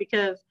be that,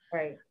 because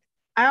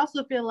I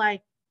also feel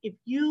like if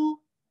you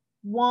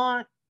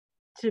want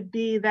to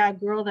be that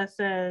girl that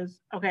says,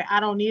 okay, I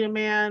don't need a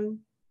man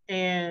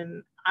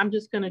and I'm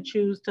just going to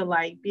choose to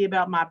like be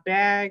about my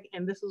bag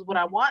and this is what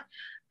I want,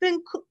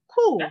 then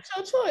cool. That's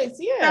your choice.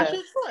 Yeah. That's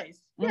your choice.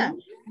 Yeah.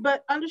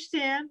 But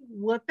understand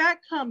what that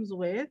comes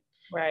with.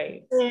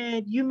 Right.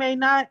 And you may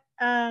not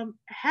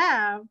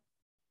have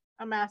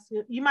a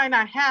masculine, you might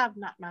not have,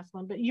 not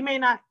masculine, but you may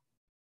not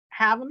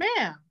have a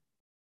man.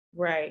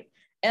 Right.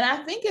 And I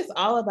think it's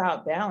all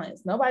about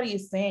balance. Nobody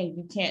is saying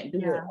you can't do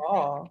it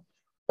all.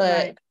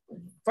 But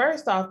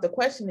first off, the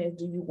question is,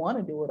 do you want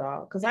to do it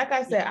all? Because like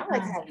I said, I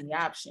like having the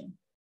option.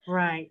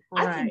 Right.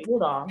 I can do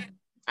it all.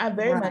 I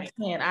very much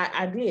can.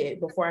 I did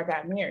before I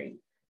got married.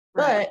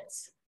 But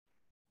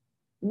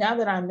now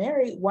that I'm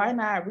married, why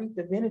not reap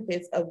the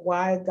benefits of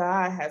why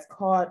God has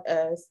called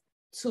us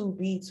to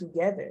be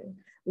together?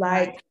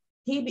 Like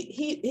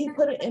he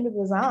put it in the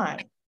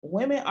design.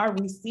 Women are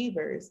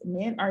receivers,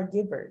 men are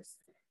givers.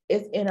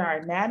 It's in our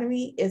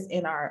anatomy, it's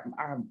in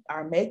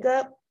our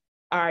makeup,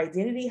 our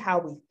identity, how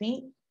we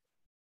think.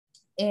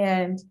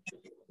 And,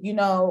 you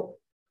know,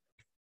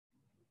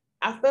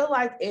 I feel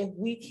like if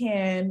we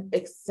can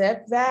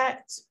accept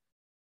that,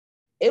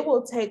 it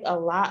will take a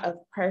lot of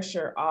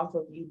pressure off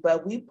of you,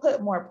 but we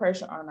put more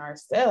pressure on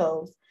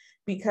ourselves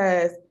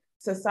because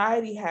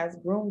society has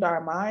groomed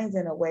our minds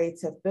in a way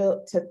to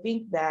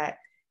think that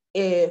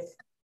if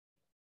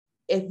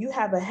you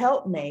have a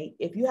helpmate,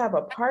 if you have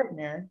a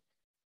partner,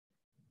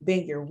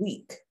 then you're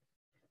weak.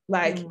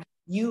 Like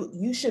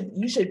you should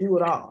do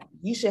it all.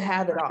 You should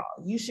have it all.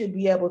 You should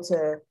be able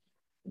to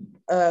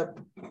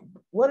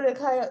what do they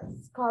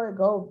call it?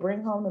 Go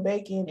bring home the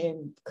bacon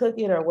and cook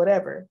it or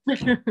whatever.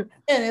 And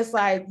it's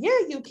like, yeah,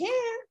 you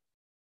can.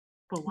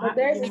 But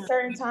there's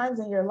certain times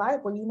in your life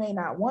where you may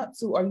not want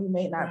to, or you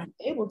may not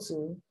be able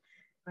to.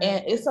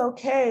 And it's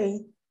okay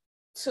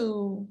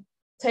to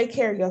take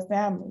care of your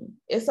family.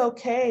 It's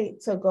okay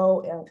to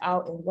go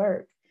out and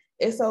work.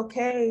 It's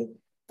okay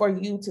for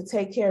you to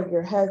take care of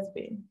your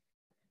husband.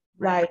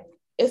 Like,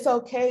 it's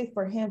okay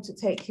for him to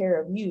take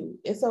care of you.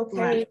 It's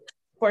okay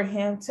for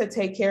him to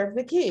take care of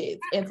the kids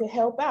and to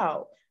help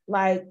out.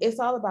 Like, it's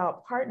all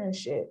about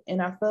partnership.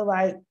 And I feel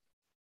like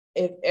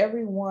if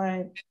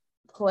everyone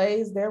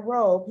plays their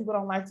role, people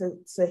don't like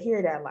to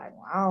hear that, like,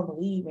 well, I don't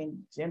believe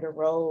in gender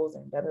roles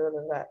and da da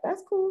da da.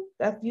 That's cool.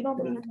 If you don't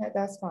believe in that,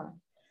 that's fine.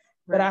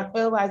 But I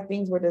feel like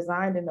things were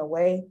designed in a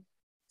way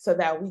so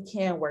that we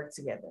can work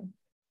together.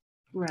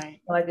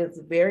 Right. Like, it's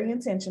very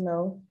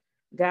intentional.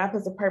 God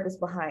puts a purpose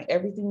behind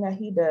everything that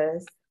he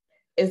does.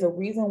 Is a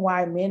reason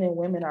why men and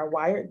women are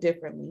wired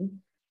differently.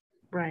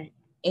 Right.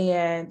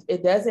 And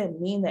it doesn't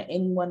mean that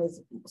anyone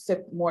is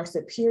more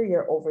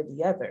superior over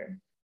the other.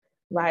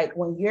 Like,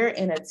 when you're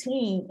in a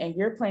team and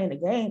you're playing a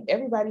game,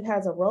 everybody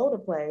has a role to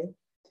play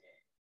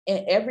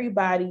and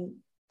everybody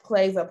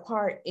plays a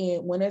part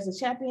in, when there's a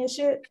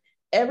championship,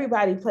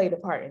 everybody played a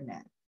part in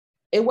that.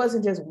 It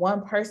wasn't just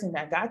one person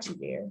that got you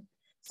there.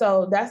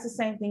 So that's the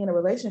same thing in a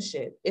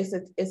relationship. It's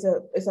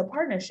a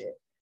partnership.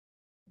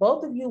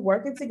 Both of you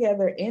working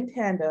together in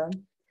tandem.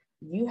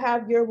 You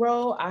have your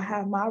role, I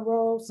have my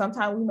role.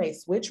 Sometimes we may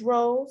switch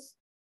roles.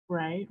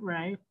 Right.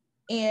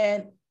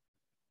 And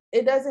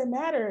it doesn't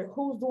matter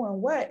who's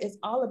doing what. It's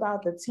all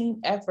about the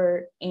team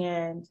effort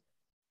and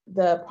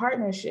the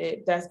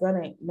partnership that's going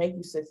to make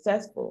you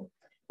successful.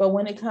 But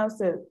when it comes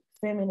to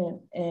feminine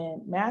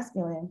and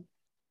masculine,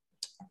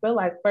 I feel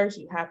like first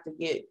you have to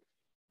get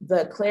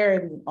the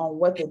clarity on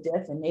what the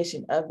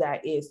definition of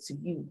that is to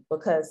you,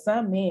 because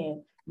some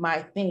men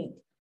might think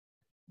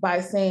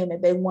by saying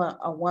that they want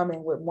a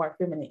woman with more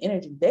feminine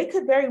energy, they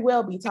could very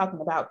well be talking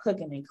about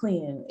cooking and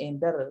cleaning and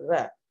da da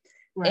da.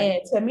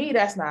 And to me,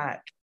 that's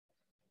not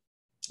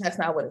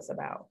what it's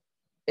about.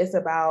 It's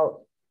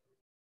about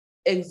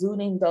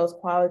exuding those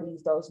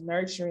qualities, those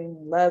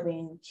nurturing,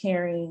 loving,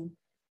 caring,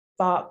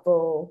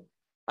 thoughtful,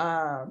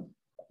 but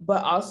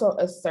also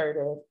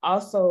assertive,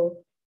 also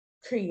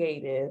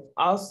creative,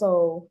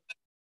 also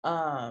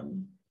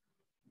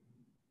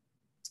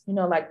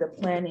like the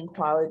planning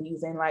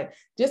qualities and like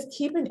just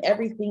keeping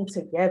everything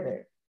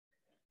together.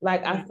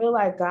 Like, I feel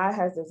like God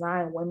has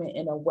designed women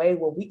in a way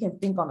where we can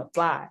think on the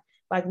fly.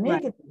 Like,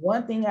 men can do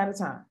one thing at a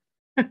time.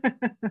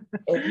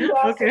 If you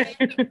ask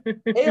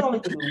them, they only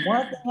can do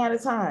one thing at a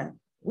time.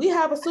 We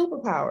have a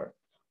superpower.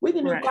 We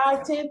can do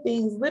 5, 10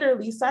 things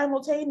literally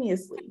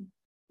simultaneously.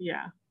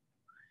 Yeah.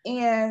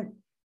 And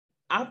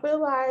I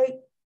feel like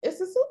it's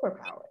a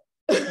superpower.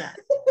 Yeah.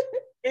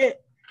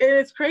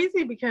 It's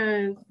crazy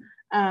because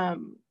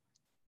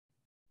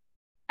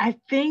I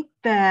think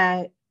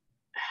that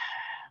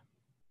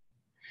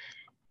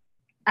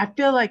I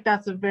feel like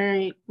that's a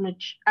very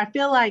much, I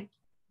feel like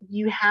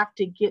you have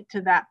to get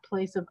to that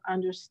place of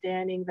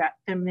understanding that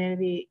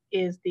femininity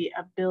is the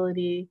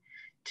ability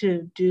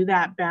to do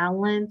that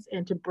balance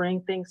and to bring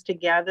things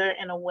together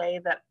in a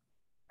way that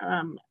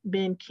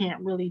men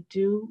can't really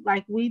do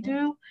like we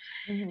do.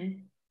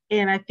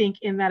 And I think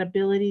in that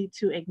ability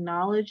to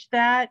acknowledge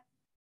that,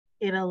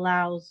 it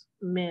allows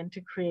men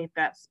to create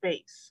that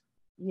space.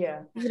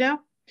 Yeah. You know?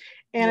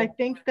 And yeah.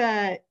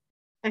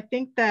 I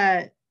think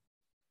that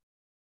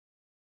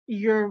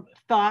your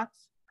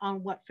thoughts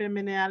on what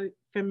feminine,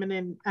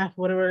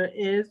 whatever it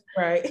is.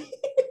 Right.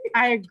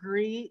 I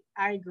agree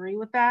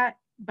with that.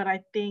 But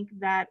I think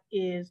that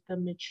is the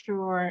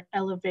mature,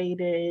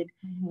 elevated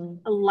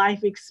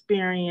life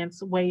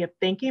experience way of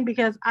thinking,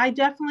 because I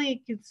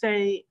definitely could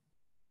say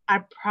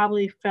I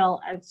probably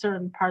felt at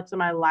certain parts of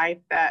my life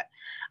that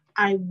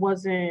I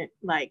wasn't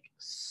like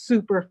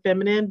super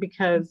feminine,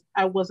 because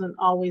I wasn't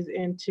always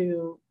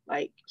into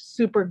like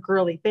super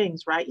girly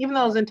things, right? Even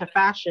though I was into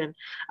fashion,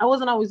 I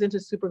wasn't always into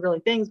super girly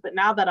things. But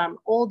now that I'm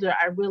older,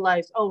 I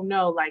realize, oh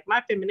no, like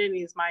my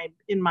femininity is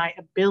in my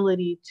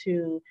ability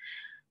to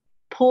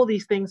pull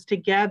these things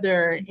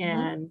together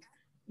and,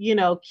 you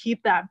know,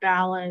 keep that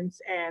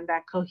balance and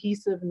that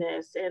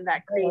cohesiveness and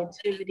that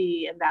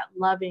creativity and that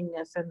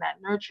lovingness and that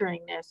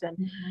nurturingness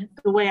and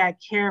the way I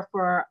care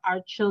for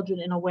our children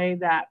in a way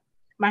that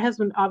my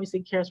husband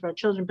obviously cares for our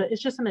children, but it's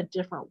just in a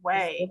different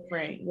way. It's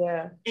different,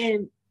 yeah.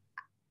 And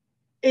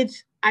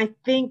I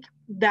think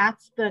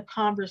that's the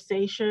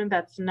conversation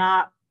that's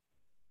not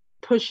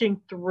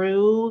pushing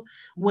through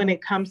when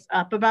it comes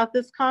up about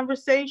this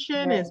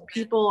conversation, is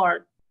people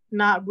are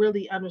not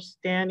really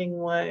understanding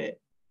what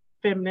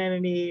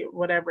femininity,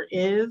 whatever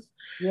is.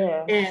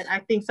 Yeah. And I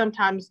think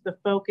sometimes the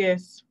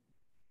focus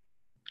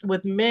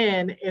with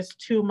men is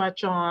too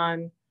much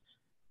on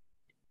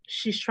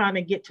she's trying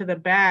to get to the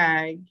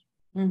bag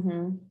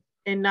and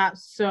not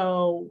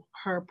so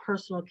her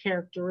personal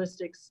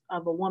characteristics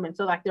of a woman.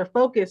 So like their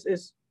focus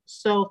is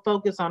so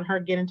focused on her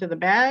getting to the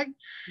bag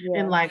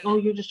and like, oh,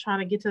 you're just trying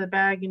to get to the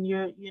bag and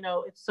you're, you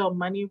know, it's so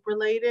money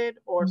related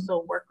or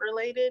so work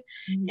related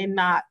and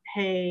not,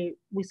 hey,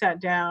 we sat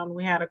down,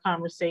 we had a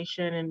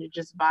conversation and it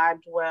just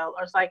vibed well.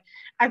 Or it's like,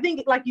 I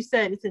think like you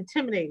said, it's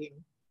intimidating.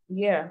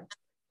 Yeah.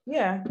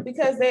 Yeah.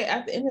 Because they,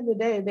 at the end of the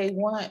day, they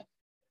want,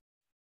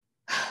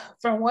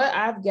 from what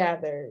I've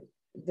gathered,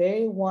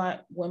 they want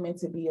women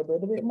to be a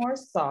little bit more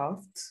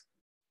soft.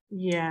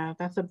 Yeah,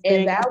 that's a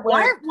big,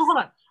 hold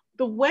on.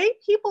 The way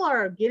people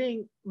are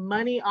getting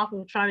money off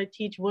of trying to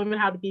teach women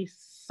how to be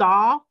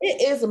soft.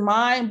 It is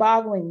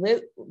mind-boggling.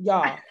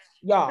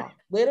 Y'all,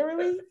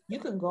 literally, you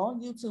can go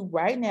on YouTube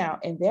right now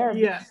and there are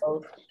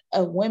videos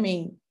of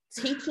women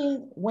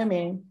teaching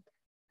women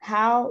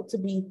how to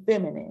be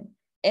feminine.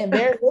 And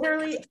they're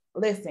literally,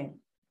 listen,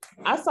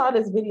 I saw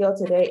this video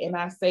today and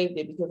I saved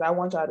it because I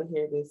want y'all to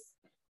hear this.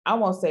 I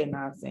won't say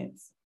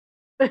nonsense.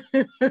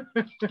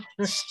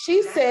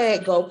 She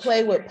said, go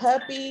play with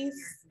puppies.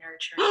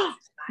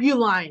 You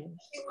lying.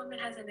 Every woman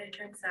has a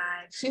nurturing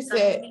side. She some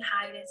said, women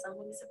hide it, some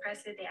women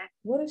suppress it.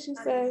 What did she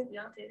say? We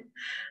all do.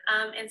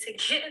 And to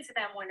get into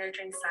that more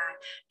nurturing side,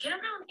 get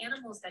around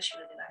animals that you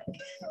really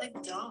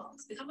like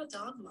dogs. Become a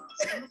dog mom,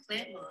 become a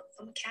plant mom,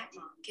 become a cat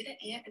mom.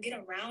 Get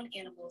around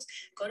animals.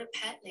 Go to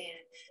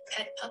Petland,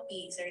 pet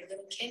puppies or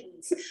little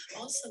kittens.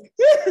 Also,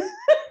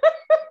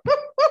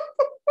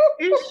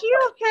 is she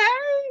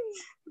okay?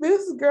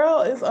 This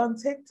girl is on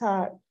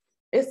TikTok.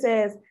 It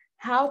says,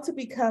 how to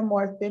become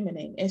more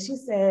feminine. And she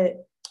said,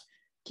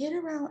 get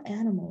around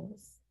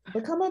animals,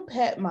 become a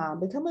pet mom,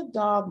 become a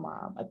dog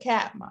mom, a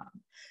cat mom,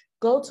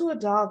 go to a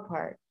dog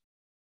park.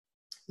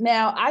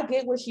 Now, I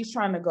get where she's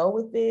trying to go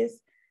with this,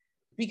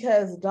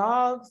 because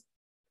dogs,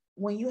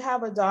 when you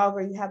have a dog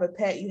or you have a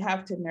pet, you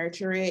have to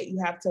nurture it,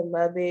 you have to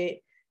love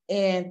it.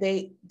 And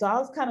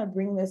dogs kind of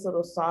bring this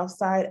little soft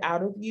side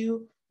out of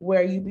you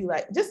where you be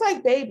like, just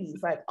like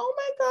babies, like, oh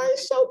my God,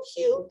 it's so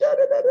cute, da,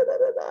 da, da, da,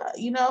 da, da,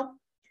 you know?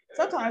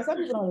 Sometimes some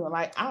people don't even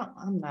like.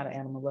 I'm not an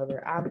animal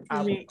lover.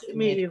 Me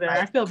either. Like,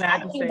 I feel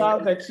bad. I think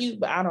dogs are cute,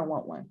 but I don't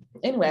want one.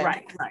 Anyway,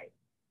 right.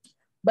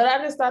 But I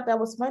just thought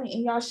that was funny,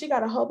 and y'all, she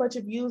got a whole bunch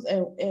of views,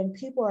 and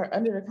people are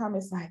under the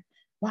comments like,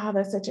 "Wow,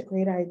 that's such a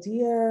great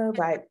idea!"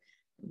 Like,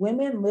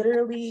 women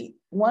literally.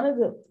 One of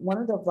the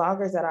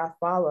vloggers that I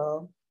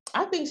follow,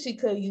 I think she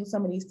could use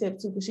some of these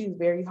tips too, because she's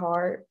very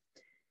hard.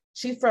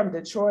 She's from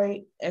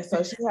Detroit, and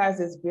so she has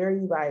this very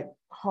like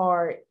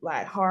hard,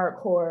 like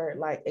hardcore,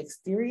 like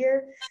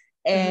exterior,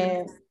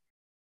 and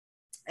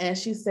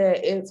she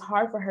said it's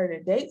hard for her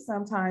to date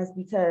sometimes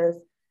because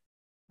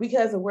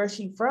of where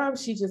she's from.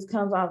 She just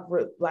comes off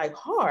like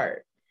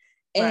hard,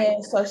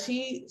 and so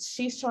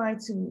she's trying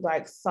to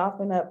like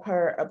soften up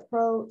her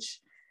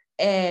approach,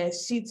 and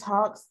she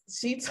talks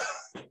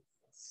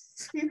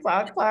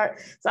hard.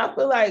 So I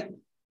feel like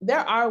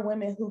there are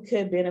women who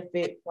could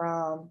benefit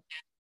from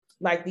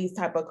like these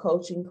type of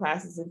coaching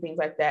classes and things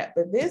like that.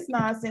 But this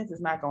nonsense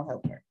is not going to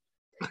help her.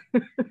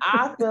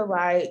 I feel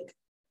like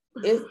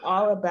it's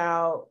all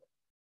about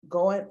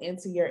going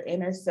into your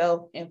inner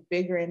self and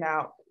figuring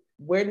out,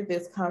 where did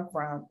this come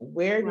from?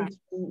 Where did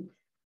you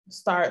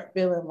start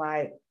feeling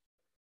like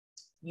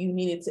you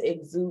needed to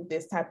exude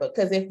this type of,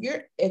 because if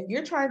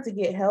you're trying to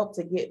get help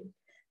to get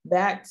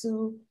back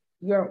to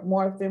your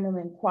more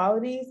feminine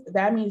qualities,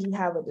 that means you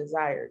have a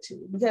desire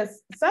to,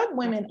 because some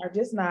women are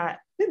just not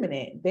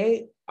feminine.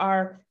 They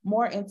are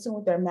more in tune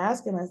with their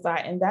masculine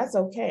side, and that's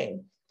okay.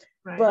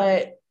 Right.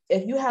 But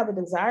if you have a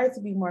desire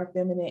to be more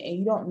feminine and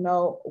you don't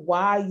know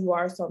why you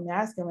are so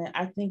masculine,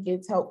 I think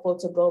it's helpful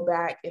to go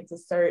back and to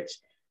search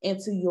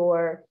into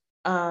your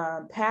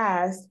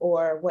past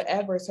or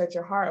whatever, search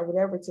your heart or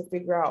whatever, to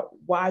figure out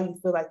why you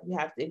feel like you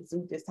have to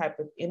exude this type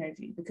of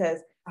energy, because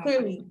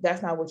clearly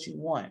that's not what you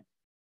want.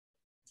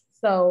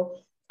 So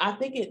I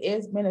think it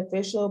is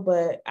beneficial,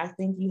 but I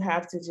think you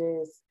have to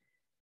just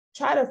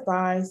try to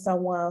find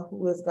someone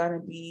who is going to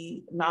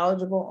be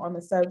knowledgeable on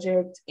the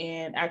subject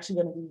and actually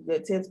going to give you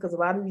good tips, because a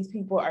lot of these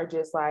people are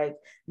just like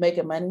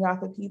making money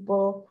off of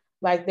people.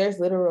 Like there's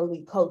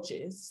literally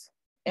coaches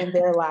and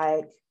they're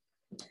like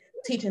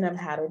teaching them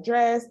how to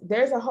dress.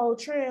 There's a whole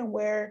trend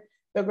where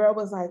the girl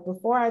was like,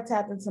 before I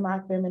tapped into my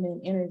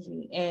feminine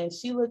energy, and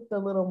she looked a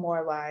little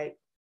more like,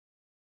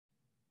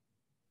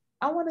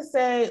 I want to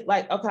say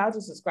like, okay, I'll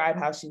just describe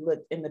how she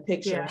looked in the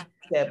picture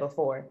said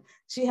before.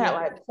 She had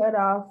like cut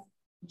off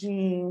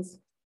jeans,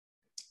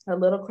 a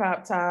little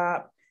crop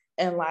top,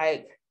 and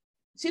like,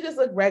 she just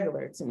looked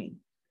regular to me.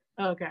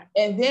 Okay.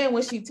 And then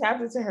when she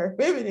tapped into her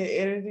feminine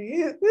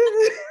energy,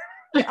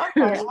 I'm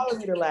sorry, I don't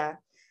need to laugh.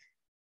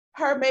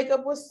 Her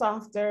makeup was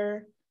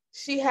softer.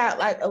 She had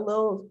like a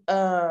little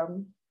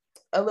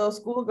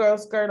schoolgirl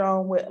skirt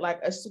on with like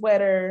a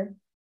sweater.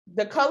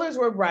 The colors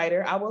were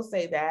brighter, I will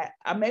say that.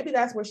 Maybe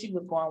that's where she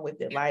was going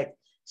with it. Like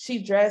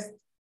she dressed,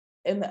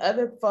 in the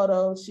other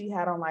photo, she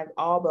had on like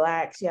all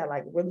black. She had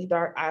like really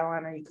dark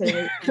eyeliner. You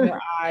couldn't see her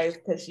eyes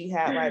because she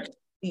had like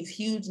these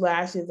huge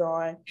lashes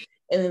on.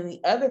 And in the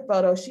other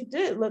photo, she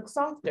did look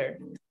softer.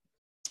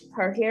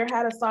 Her hair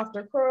had a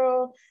softer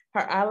curl.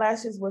 Her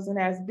eyelashes wasn't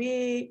as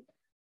big.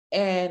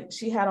 And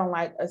she had on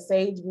like a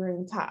sage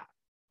green top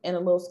and a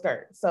little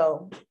skirt.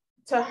 So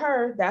to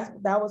her, that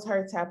was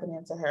her tapping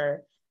into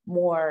her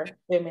more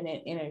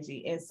feminine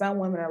energy. And some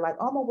women are like,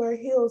 oh, I'm gonna wear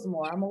heels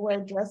more, I'm gonna wear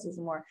dresses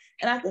more.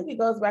 And I think it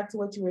goes back to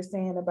what you were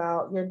saying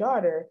about your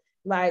daughter,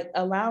 like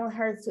allowing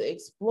her to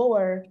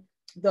explore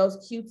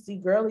those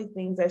cutesy girly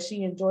things that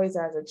she enjoys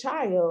as a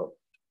child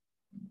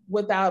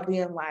without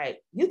being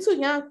like, you're too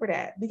young for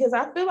that. Because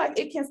I feel like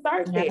it can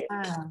start there.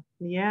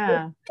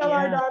 Tell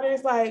our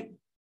daughters, like,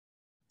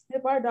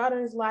 if our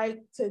daughters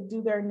like to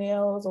do their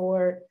nails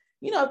or,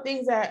 you know,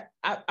 things that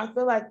I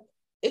feel like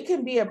it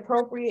can be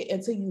appropriate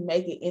until you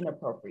make it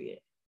inappropriate.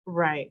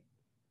 Right.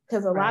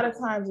 Because a lot of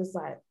times it's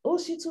like, oh,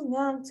 she's too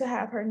young to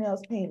have her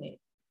nails painted.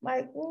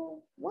 Like,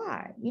 well,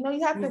 why? You know,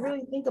 you have to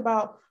really think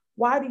about,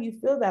 why do you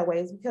feel that way?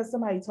 Is because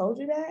somebody told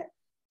you that?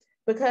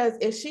 Because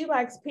if she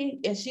likes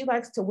pink and she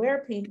likes to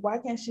wear pink, why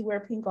can't she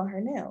wear pink on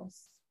her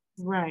nails?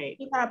 Right.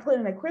 She's not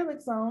putting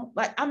acrylics on.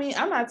 Like, I mean,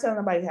 I'm not telling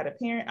nobody how to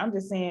parent. I'm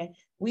just saying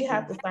we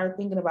have to start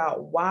thinking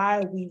about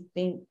why we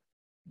think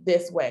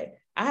this way.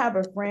 I have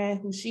a friend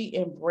who she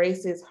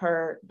embraces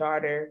her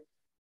daughter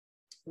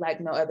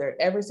like no other.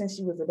 Ever since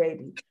she was a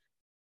baby,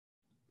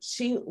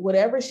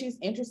 whatever she's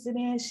interested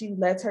in, she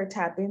lets her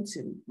tap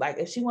into. Like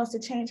if she wants to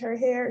change her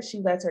hair, she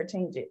lets her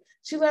change it.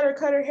 She let her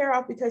cut her hair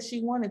off because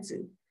she wanted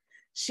to.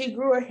 She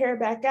grew her hair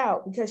back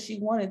out because she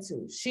wanted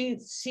to. She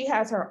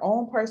has her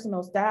own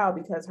personal style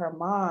because her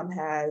mom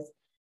has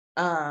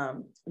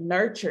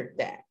nurtured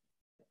that.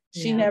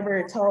 She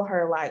never told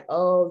her like,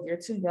 oh, you're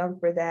too young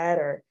for that,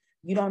 or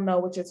you don't know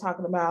what you're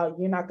talking about,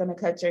 you're not going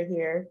to cut your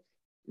hair.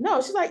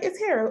 No, she's like, it's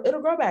hair, it'll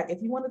grow back.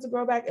 If you want it to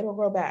grow back, it'll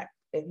grow back.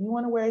 If you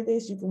want to wear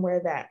this, you can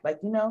wear that. Like,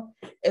 you know,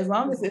 as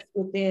long as it's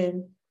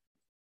within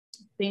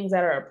things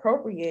that are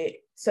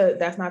appropriate, so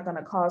that's not going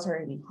to cause her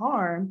any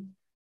harm,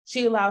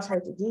 she allows her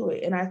to do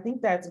it. And I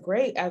think that's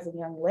great as a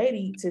young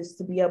lady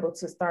to be able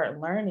to start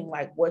learning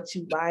like what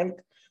you like,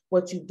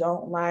 what you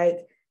don't like,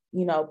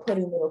 you know,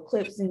 putting little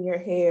clips in your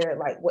hair,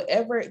 like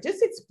whatever,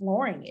 just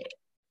exploring it.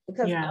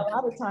 Because a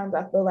lot of times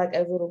I feel like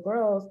as little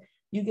girls,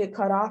 you get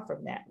cut off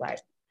from that. Like,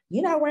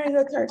 you're not wearing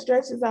your church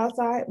dresses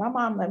outside. My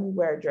mom let me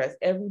wear a dress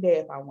every day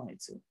if I wanted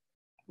to.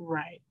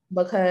 Right.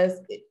 Because,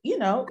 you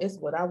know, it's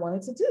what I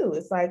wanted to do.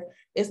 It's like,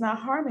 it's not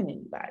harming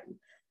anybody.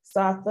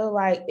 So I feel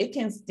like it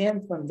can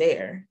stem from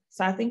there.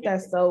 So I think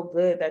that's so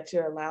good that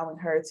you're allowing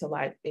her to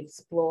like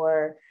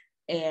explore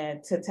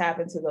and to tap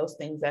into those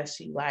things that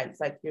she likes.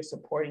 Like you're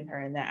supporting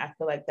her in that. I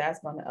feel like that's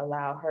going to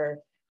allow her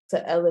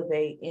to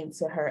elevate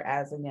into her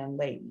as a young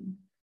lady.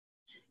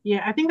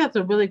 Yeah, I think that's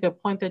a really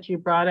good point that you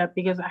brought up,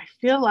 because I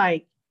feel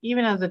like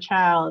even as a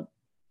child,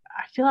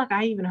 I feel like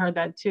I even heard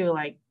that too.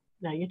 Like,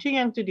 no, you're too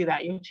young to do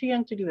that. You're too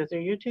young to do this, or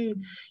you're too,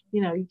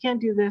 you know, you can't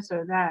do this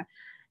or that.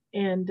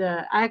 And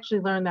I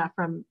actually learned that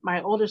from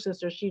my older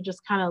sister. She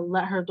just kind of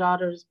let her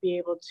daughters be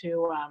able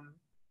to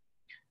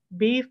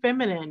be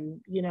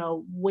feminine, you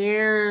know,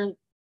 wear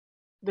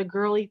the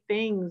girly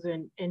things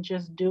and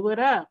just do it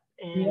up.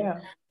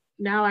 And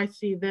now I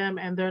see them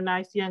and they're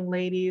nice young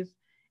ladies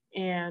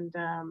and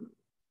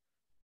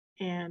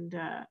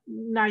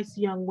nice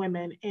young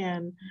women.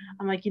 And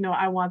I'm like, you know,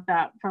 I want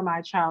that for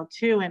my child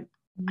too. And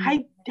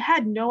I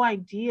had no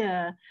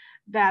idea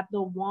that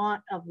the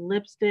want of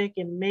lipstick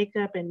and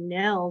makeup and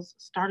nails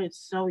started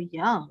so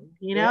young,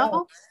 you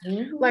know? Yeah.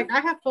 Mm-hmm. Like I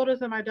have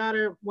photos of my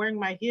daughter wearing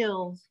my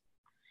heels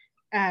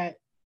at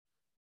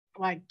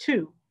like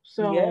 2.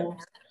 So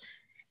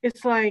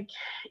it's like,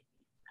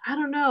 I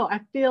don't know.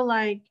 I feel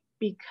like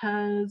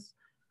because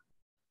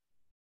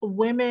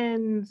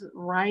women's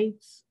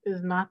rights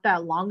is not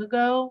that long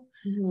ago,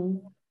 mm-hmm.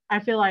 I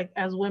feel like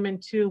as women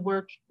too,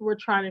 we're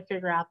trying to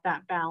figure out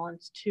that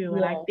balance too.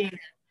 And I think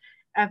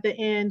at the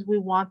end we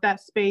want that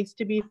space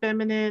to be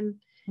feminine,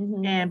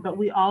 mm-hmm. but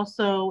we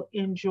also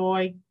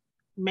enjoy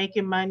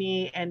making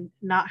money and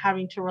not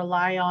having to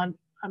rely on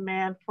a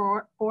man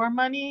for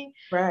money.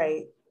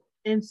 Right.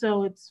 And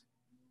so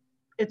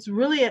it's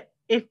really,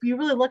 if you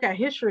really look at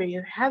history,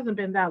 it hasn't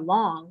been that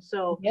long.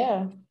 So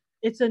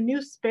it's a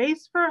new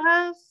space for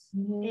us,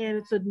 mm-hmm. and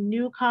it's a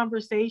new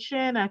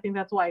conversation. I think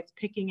that's why it's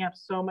picking up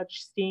so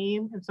much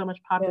steam and so much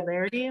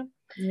popularity.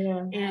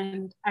 Yeah.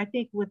 And I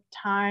think with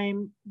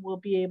time, we'll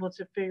be able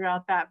to figure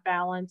out that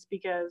balance,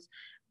 because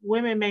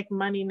women make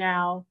money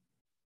now.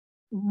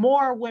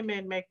 More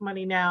women make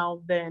money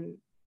now than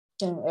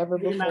ever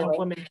the amount of before.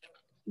 women.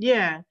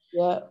 Yeah.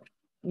 Yep.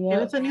 Yep.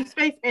 And it's a new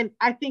space. And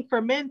I think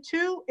for men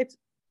too, it's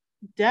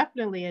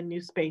definitely a new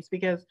space,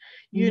 because,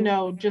 you mm-hmm.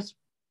 know, just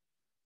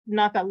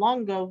not that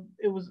long ago,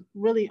 it was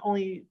really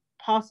only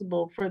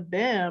possible for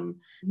them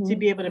mm-hmm. to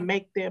be able to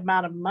make the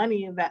amount of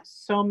money that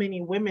so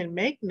many women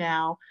make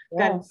now.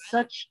 That it's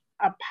such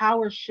a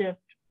power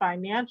shift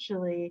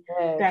financially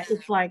that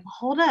it's like,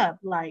 hold up,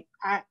 like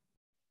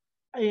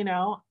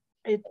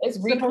it's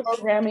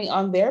reprogramming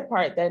on their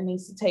part that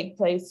needs to take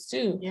place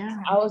too. Yeah.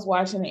 I was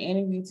watching an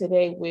interview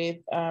today with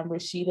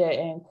Rashida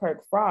and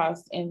Kirk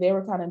Frost, and they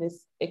were kind of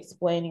just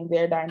explaining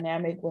their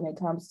dynamic when it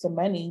comes to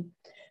money,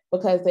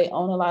 because they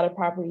own a lot of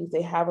properties,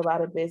 they have a lot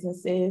of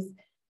businesses,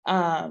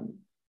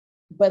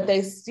 but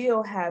they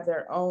still have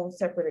their own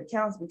separate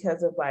accounts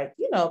because of, like,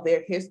 you know,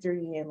 their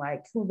history and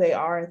like who they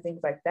are and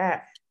things like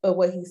that. But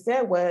what he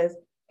said was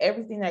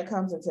everything that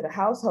comes into the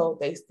household,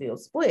 they still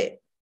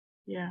split.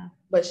 Yeah.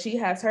 But she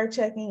has her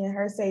checking and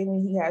her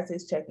saving. He has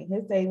his checking,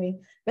 his saving.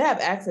 They have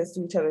access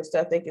to each other's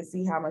stuff. They can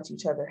see how much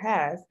each other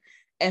has.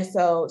 And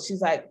so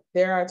she's like,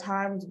 there are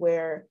times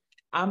where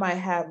I might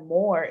have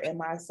more in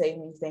my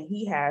savings than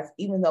he has,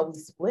 even though we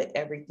split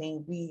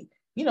everything. We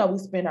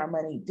spend our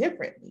money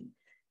differently.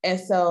 And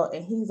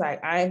he's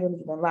like, I ain't gonna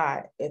even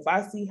lie. If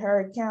I see her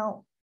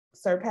account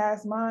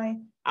surpass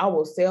mine, I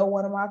will sell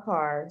one of my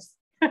cars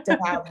to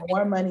have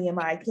more money in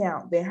my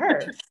account than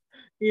hers.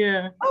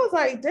 Yeah. I was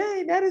like,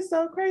 dang, that is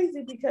so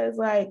crazy, because,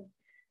 like,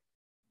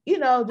 you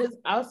know, just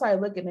outside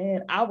looking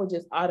in, I would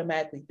just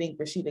automatically think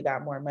Rashida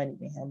got more money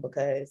than him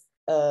because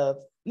of,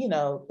 you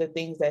know, the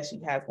things that she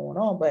has going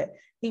on. But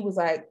he was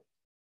like,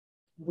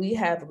 we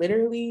have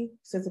literally,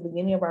 since the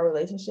beginning of our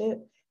relationship,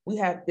 we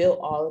have built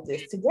all of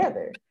this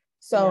together.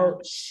 So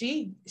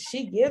she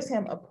gives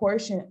him a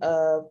portion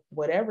of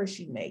whatever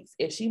she makes.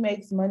 If she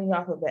makes money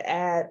off of the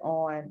ad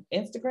on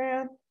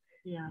Instagram,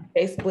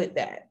 they split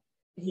that.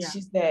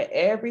 She said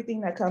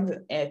everything that comes,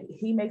 and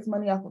he makes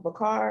money off of a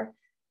car,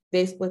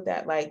 they split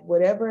that. Like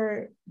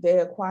whatever they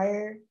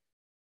acquire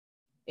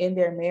in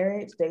their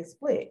marriage, they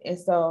split. And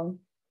so,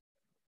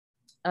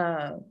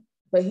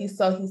 but he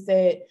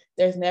said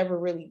there's never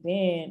really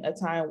been a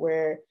time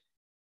where,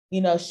 you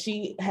know,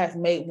 she has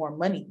made more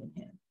money than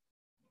him.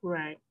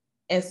 Right.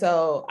 And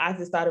so I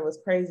just thought it was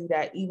crazy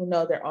that even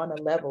though they're on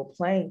a level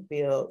playing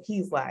field,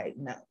 he's like,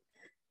 no,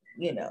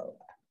 you know,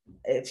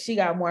 if she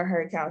got more in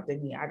her account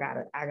than me, I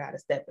gotta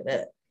step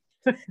it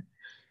up.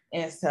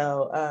 And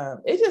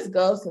so it just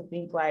goes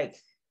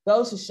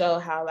to show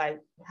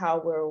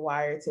how we're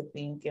wired to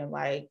think, and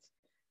like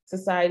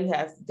society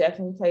has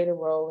definitely played a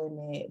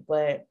role in it.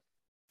 But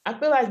I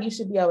feel like you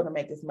should be able to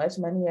make as much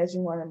money as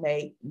you want to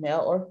make,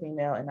 male or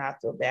female, and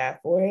not feel bad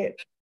for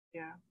it.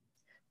 Yeah.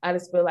 I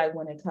just feel like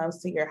when it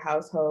comes to your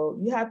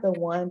household, you have to,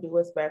 one, do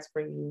what's best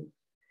for you,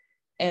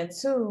 and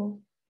two,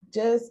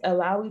 just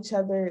allow each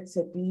other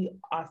to be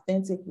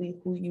authentically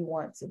who you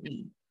want to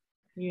be.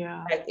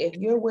 Yeah. Like if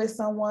you're with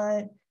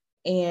someone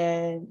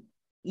and,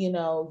 you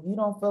know, you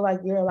don't feel like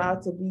you're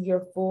allowed to be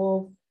your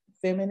full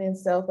feminine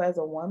self as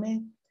a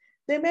woman,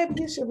 then maybe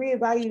you should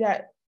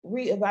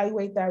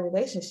reevaluate that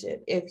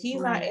relationship. If he's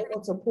not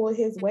able to pull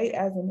his weight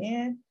as a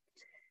man,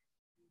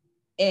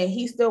 and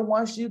he still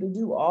wants you to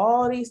do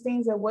all these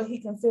things of what he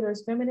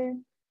considers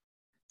feminine,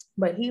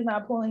 but he's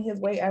not pulling his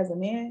weight as a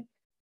man,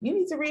 you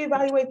need to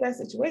reevaluate that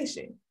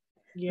situation.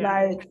 Yeah.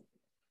 Like,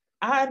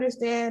 I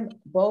understand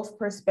both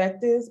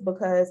perspectives,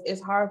 because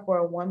it's hard for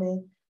a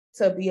woman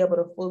to be able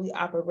to fully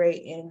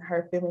operate in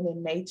her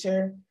feminine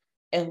nature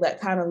and let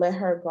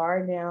her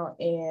guard down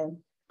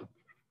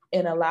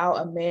and allow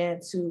a man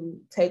to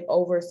take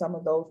over some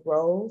of those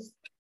roles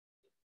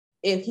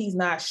if he's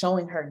not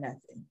showing her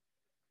nothing.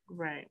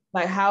 Right.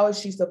 Like, how is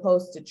she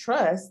supposed to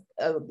trust?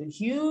 A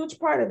huge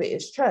part of it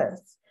is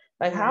trust.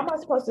 Like, how am I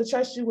supposed to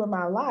trust you with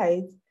my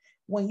life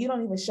when you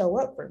don't even show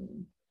up for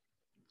me?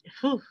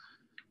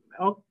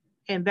 Oh,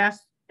 and that's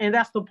And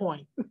that's the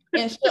point.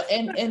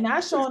 and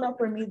not showing up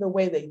for me the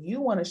way that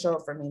you want to show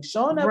up for me,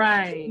 showing up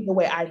right. the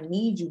way I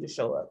need you to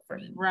show up for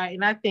me. Right.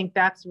 And I think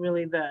that's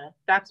really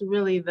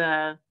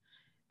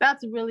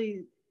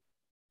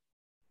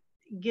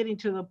getting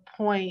to the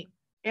point.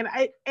 And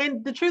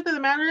the truth of the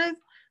matter is,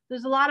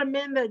 there's a lot of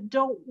men that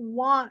don't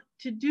want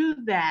to do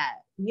that.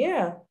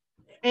 Yeah.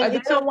 And they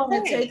don't want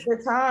to take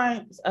the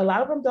time. A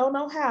lot of them don't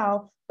know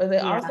how, but they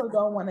also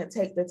don't want to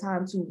take the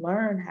time to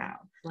learn how.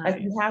 Right.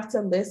 Like, you have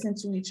to listen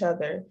to each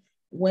other.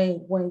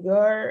 When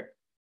your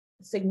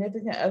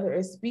significant other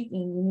is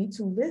speaking, you need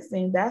to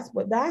listen. That's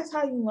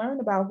how you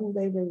learn about who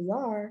they really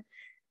are,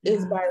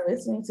 is by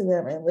listening to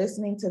them and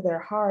listening to their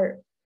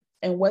heart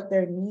and what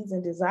their needs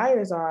and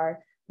desires are,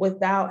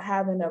 without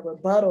having a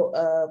rebuttal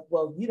of,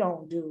 well, you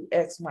don't do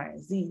X, Y,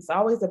 and Z. It's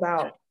always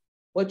about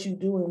what you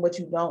do and what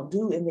you don't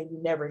do, and then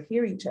you never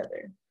hear each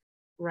other.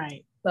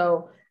 Right.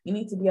 So you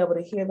need to be able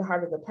to hear the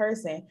heart of the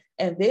person.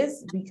 And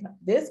this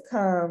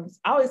comes,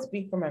 I always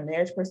speak from a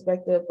marriage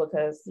perspective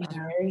because I'm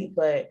married,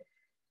 but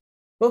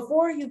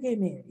before you get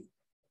married,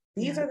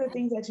 these are the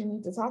things that you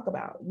need to talk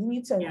about. You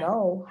need to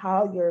know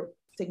how your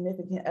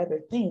significant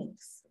other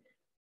thinks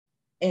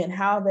and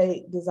how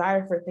they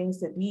desire for things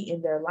to be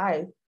in their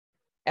life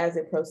as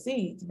it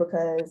proceeds.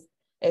 Because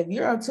if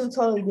you're on two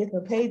totally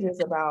different pages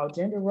about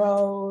gender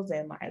roles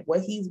and like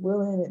what he's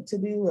willing to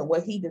do and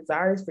what he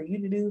desires for you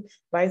to do,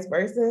 vice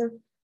versa,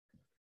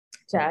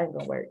 child, ain't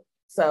gonna work.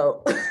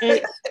 So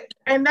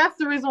and that's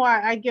the reason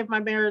why I give my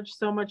marriage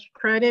so much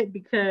credit,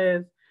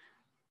 because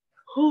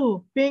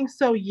being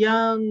so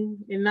young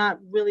and not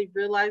really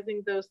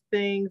realizing those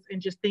things,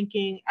 and just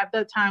thinking at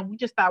that time, we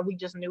just thought we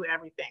just knew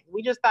everything.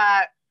 We just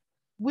thought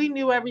we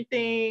knew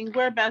everything.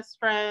 We're best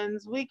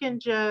friends. We can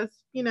just,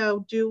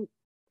 do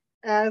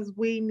as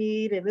we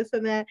need and this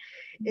and that.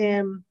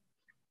 And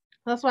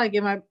that's why I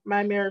give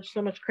my marriage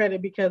so much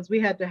credit, because we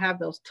had to have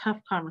those tough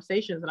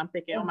conversations. And I'm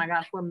thinking, oh my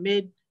gosh, we're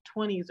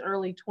mid-20s,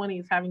 early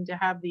 20s, having to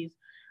have these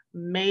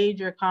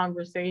major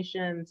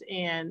conversations,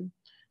 and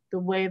the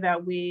way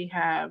that we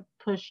have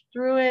pushed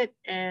through it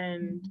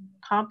and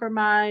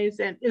compromised.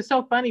 And it's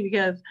so funny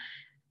because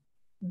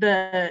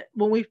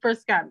when we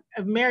first got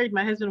married,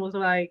 my husband was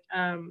like,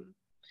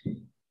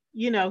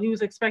 he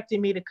was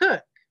expecting me to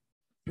cook.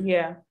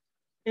 Yeah.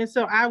 And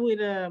so I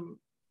would,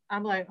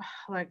 I'm like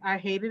I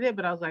hated it,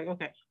 but I was like,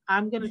 okay,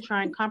 I'm going to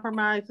try and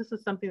compromise. This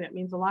is something that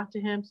means a lot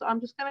to him. So I'm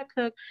just going to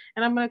cook,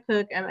 and I'm going to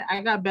cook. And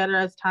I got better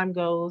as time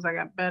goes. I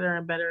got better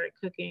and better at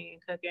cooking.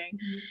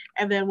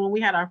 And then when we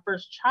had our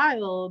first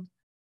child,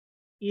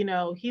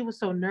 he was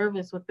so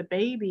nervous with the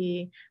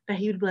baby that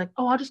he would be like,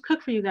 oh, I'll just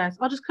cook for you guys.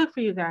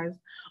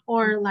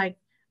 Or like,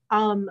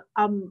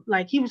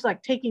 like he was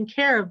like taking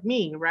care of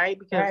me, right?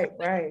 Because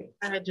right.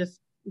 I had just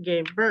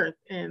gave birth,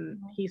 and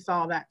he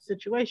saw that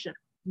situation.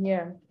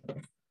 Yeah.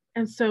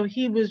 And so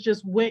he was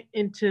just went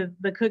into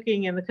the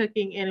cooking, and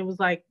it was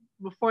like,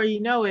 before you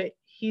know it,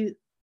 he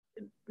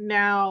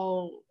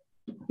now,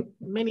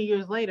 many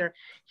years later,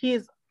 he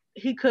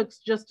cooks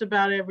just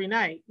about every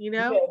night,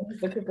 Yeah,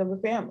 he's the cook of the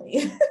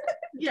family.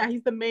 Yeah,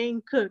 he's the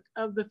main cook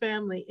of the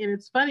family. And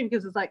it's funny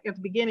because it's like, at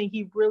the beginning,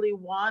 he really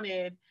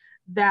wanted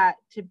that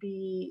to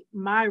be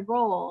my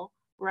role,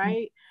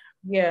 right?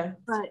 Yeah.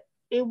 But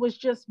it was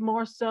just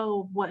more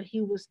so what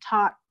he was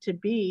taught to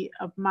be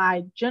of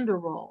my gender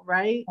role,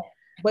 right?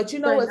 But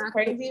what's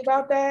crazy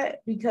about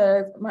that?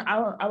 Because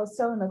I was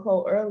telling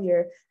Nicole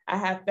earlier, I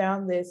have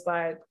found this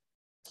like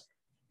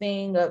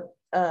thing of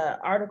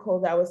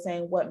article that was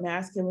saying what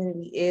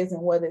masculinity is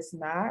and what it's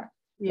not.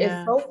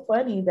 Yeah. It's so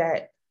funny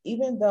that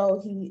even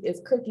though he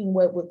is cooking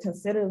what would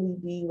considerably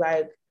be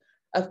like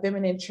a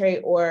feminine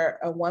trait or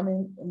a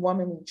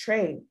womanly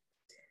trait,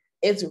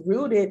 it's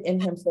rooted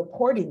in him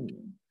supporting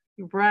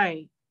you.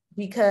 Right.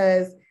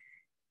 Because,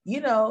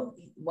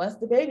 once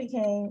the baby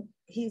came,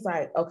 he's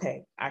like,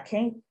 okay, I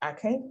can't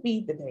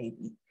feed the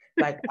baby.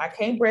 Like, I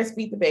can't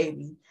breastfeed the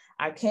baby.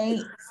 I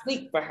can't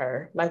sleep for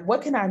her. Like,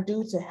 what can I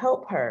do to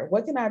help her?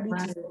 What can I do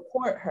to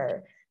support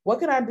her? What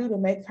can I do to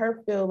make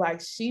her feel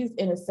like she's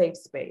in a safe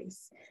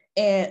space?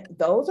 And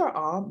those are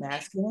all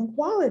masculine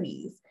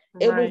qualities.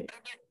 It was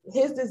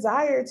his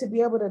desire to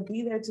be able to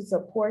be there to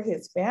support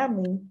his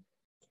family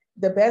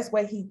the best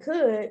way he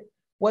could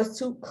was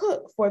to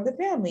cook for the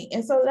family.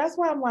 And so that's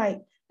why I'm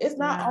like, it's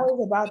not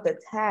always about the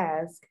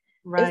task.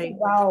 It's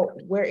about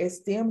where it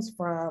stems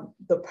from,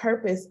 the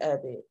purpose of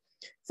it.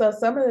 So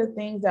some of the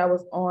things that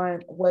was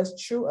on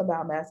what's true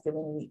about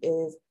masculinity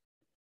is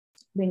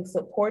being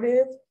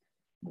supportive,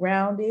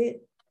 grounded,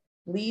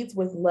 leads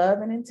with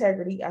love and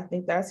integrity. I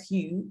think that's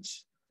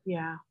huge.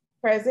 Yeah.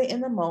 Present in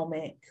the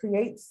moment,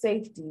 creates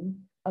safety,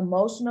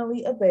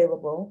 emotionally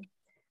available,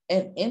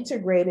 and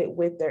integrated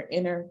with their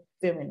inner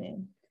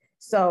feminine.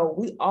 So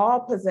we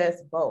all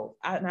possess both.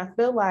 And I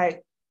feel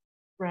like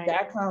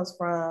that comes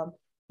from,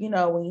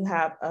 when you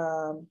have,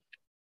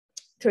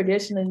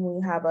 traditionally,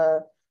 when you have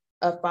a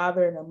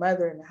father and a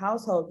mother in the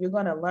household, you're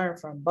going to learn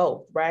from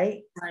both,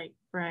 right?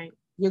 Right.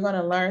 You're going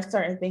to learn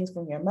certain things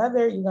from your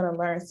mother. You're going to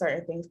learn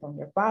certain things from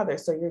your father.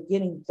 So you're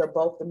getting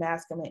both the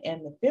masculine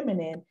and the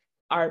feminine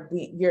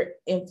you're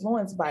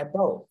influenced by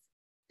both.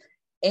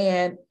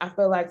 And I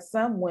feel like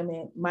some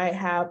women might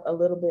have a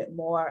little bit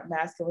more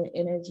masculine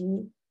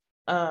energy,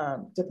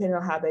 depending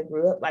on how they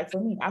grew up. Like for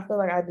me, I feel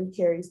like I do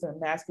carry some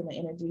masculine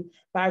energy,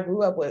 but I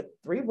grew up with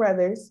 3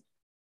 brothers,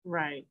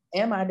 right,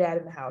 and my dad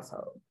in the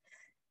household,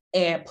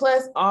 and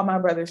plus all my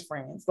brother's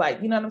friends.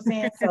 Like, you know what I'm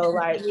saying? So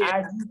like,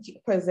 I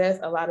possess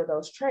a lot of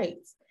those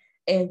traits.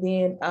 And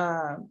then,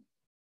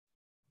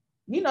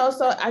 you know,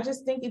 so I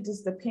just think it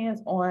just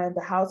depends on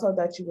the household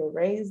that you were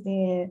raised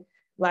in,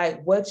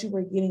 like what you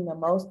were getting the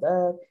most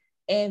of.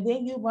 And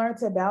then you learn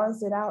to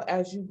balance it out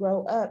as you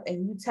grow up,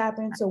 and you tap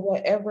into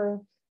whatever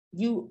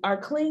you are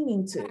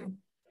clinging to.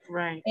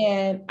 Right.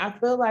 And I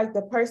feel like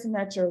the person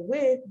that you're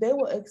with, they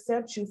will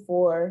accept you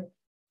for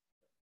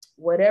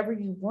whatever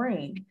you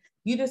bring.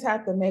 You just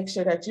have to make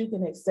sure that you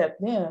can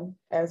accept them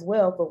as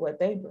well for what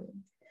they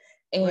bring.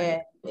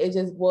 And it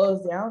just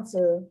boils down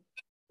to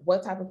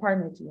what type of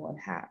partner do you want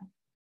to have.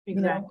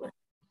 Exactly.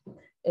 You know?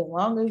 As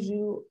long as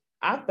you,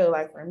 I feel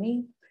like for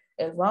me,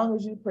 as long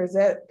as you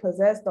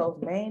possess those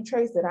main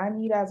traits that I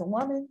need as a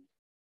woman,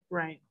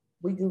 right,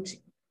 we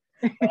Gucci.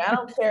 And I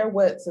don't care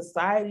what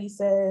society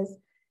says,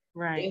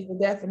 right, is the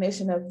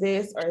definition of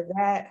this or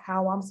that,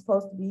 how I'm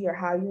supposed to be or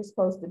how you're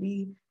supposed to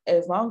be.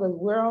 As long as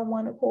we're on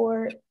one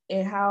accord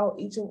and how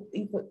each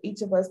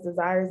of us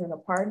desires in a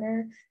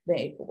partner, then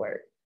it could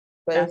work.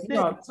 But if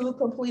you're on 2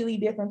 completely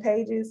different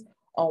pages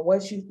on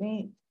what you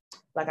think,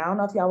 like, I don't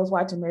know if y'all was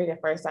watching Married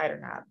at First Sight or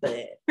not,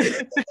 but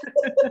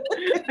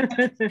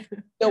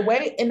the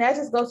way, and that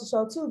just goes to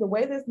show too, the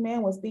way this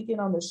man was speaking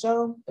on the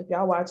show, if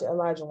y'all watch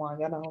Elijah Wan,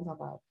 y'all know what I'm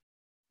talking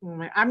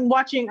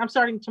about. I'm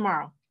starting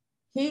tomorrow.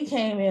 He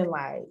came in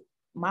like,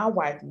 my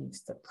wife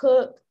needs to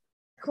cook,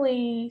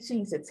 clean, she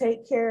needs to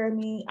take care of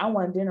me. I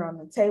want dinner on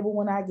the table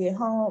when I get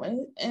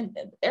home. And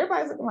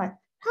everybody's looking like,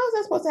 how is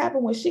that supposed to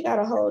happen when she got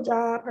a whole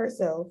job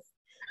herself?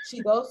 She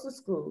goes to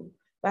school.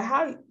 But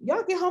how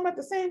y'all get home at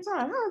the same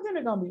time? How is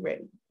dinner gonna be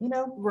ready? You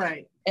know?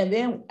 Right. And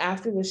then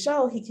after the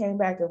show, he came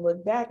back and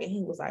looked back and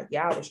he was like,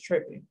 yeah, I was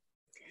tripping.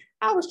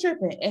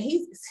 And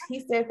he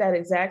said that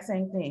exact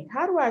same thing.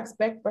 How do I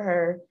expect for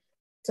her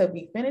to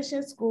be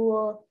finishing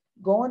school,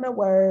 going to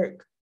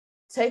work,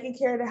 taking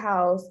care of the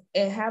house,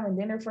 and having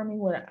dinner for me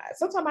when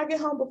sometimes I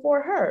get home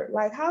before her?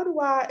 Like, how do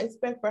I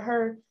expect for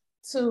her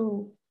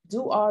to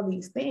do all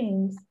these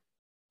things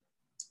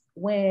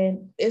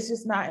when it's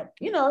just not,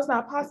 you know, it's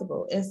not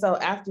possible? And so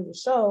after the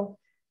show,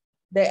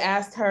 they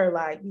asked her,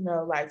 like, you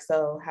know, like,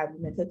 so have you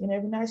been cooking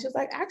every night? She was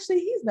like, actually,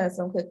 he's done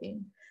some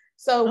cooking.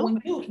 So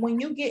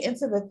when you get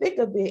into the thick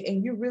of it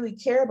and you really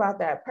care about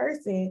that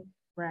person,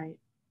 right,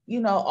 you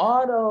know,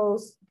 all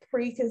those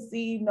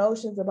preconceived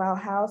notions about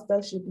how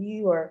stuff should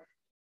be, or,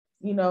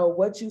 you know,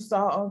 what you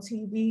saw on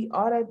TV,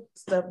 all that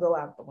stuff go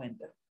out the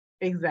window.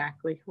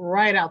 Exactly.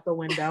 Right out the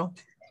window.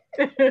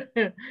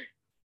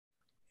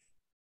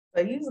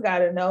 So you just got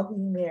to know who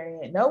you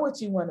marrying, know what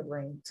you want to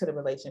bring to the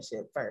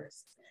relationship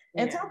first.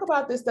 And talk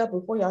about this stuff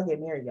before y'all get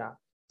married, y'all.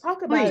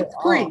 Talk about it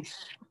all. Please.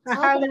 I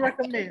highly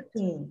recommend.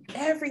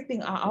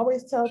 Everything. I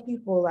always tell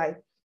people, like,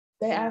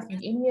 they ask me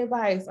any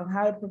advice on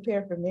how to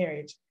prepare for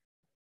marriage.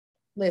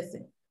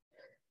 Listen,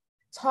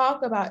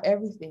 talk about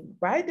everything.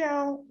 Write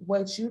down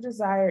what you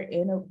desire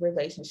in a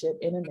relationship,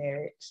 in a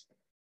marriage.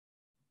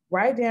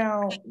 Write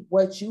down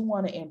what you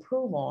want to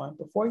improve on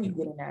before you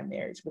get in that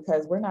marriage,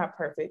 because we're not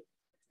perfect.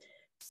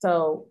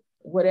 So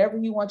whatever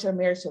you want your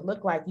marriage to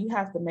look like, you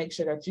have to make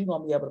sure that you're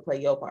going to be able to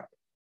play your part.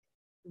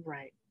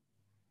 Right.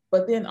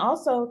 But then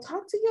also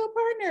talk to your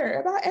partner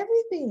about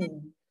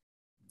everything.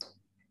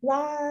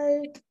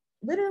 Like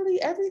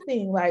literally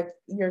everything, like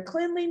your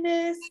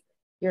cleanliness,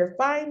 your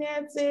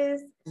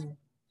finances,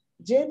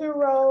 gender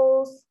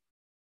roles,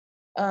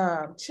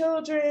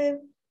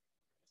 children,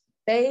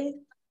 faith,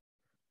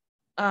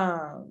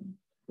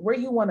 where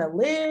you want to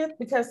live.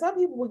 Because some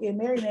people will get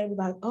married and they be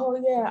like, oh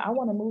yeah, I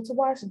want to move to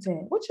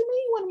Washington. What you mean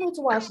you want to move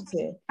to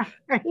Washington?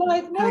 You're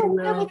like, no,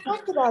 we never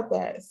talked about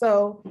that.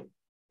 So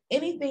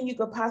anything you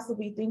could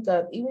possibly think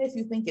of, even if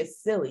you think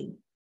it's silly,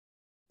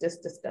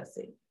 just discuss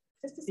it.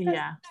 Just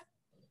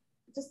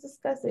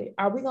discuss it.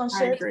 Are we going to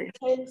share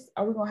toothpaste?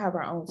 Are we going to have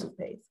our own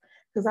toothpaste?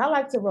 Because I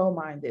like to roll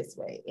mine this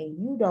way and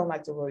you don't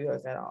like to roll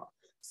yours at all.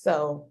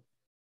 So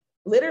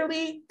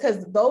literally,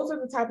 because those are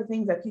the type of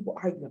things that people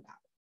argue about.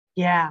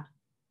 Yeah.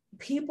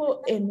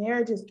 People in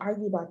marriages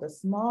argue about the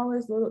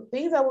smallest little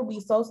things that would be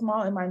so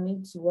small and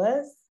minute to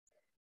us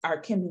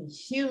can be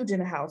huge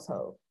in a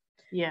household.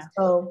 Yeah.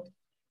 So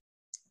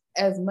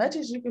as much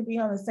as you can be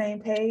on the same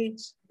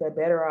page, the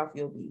better off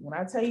you'll be. When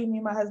I tell you, me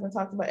and my husband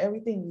talked about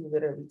everything, we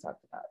literally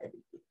talked about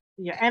everything.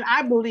 Yeah, and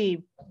I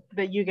believe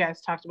that you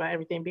guys talked about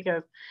everything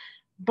because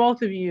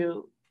both of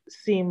you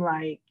seem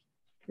like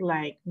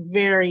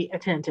very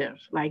attentive,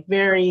 like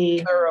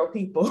very thorough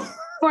people.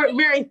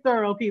 Very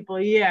thorough people.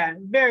 Yeah,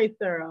 very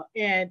thorough.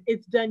 And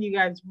it's done you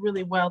guys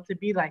really well to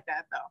be like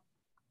that, though.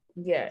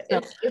 Yeah,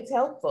 so it's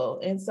helpful.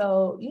 And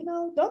so, you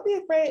know, don't be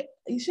afraid.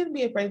 You shouldn't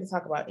be afraid to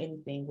talk about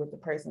anything with the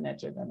person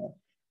that you're going to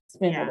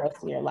spend the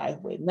rest of your life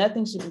with.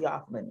 Nothing should be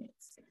off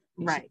limits.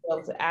 You right. should be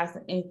able to ask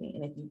them anything.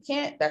 And if you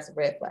can't, that's a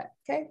red flag.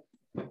 Okay.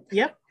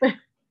 Yep.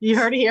 You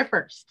heard it here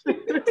first.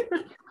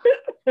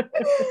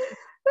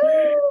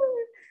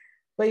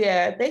 But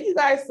yeah, thank you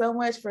guys so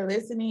much for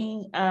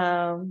listening.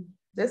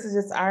 This is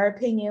just our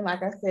opinion.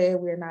 Like I said,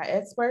 we're not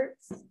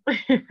experts.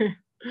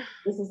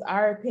 This is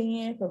our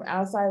opinion from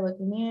outside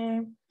looking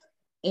in.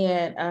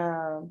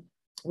 And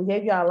we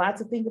gave y'all a lot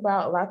to think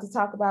about, a lot to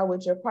talk about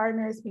with your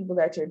partners, people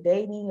that you're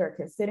dating or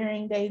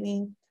considering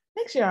dating.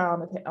 Make sure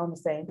you're on the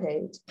same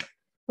page.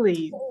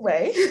 Please.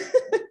 Anyway,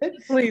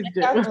 please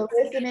do. Thank you for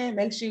listening.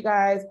 Make sure you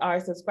guys are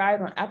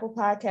subscribed on Apple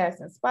Podcasts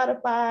and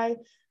Spotify.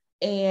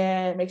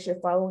 And make sure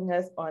you're following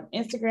us on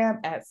Instagram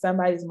at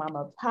Somebody's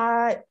Mama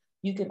Pod.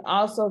 You can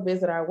also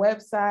visit our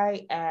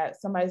website at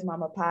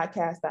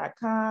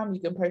somebody'smamapodcast.com. You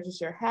can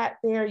purchase your hat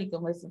there. You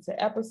can listen to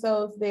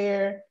episodes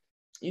there.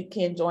 You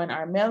can join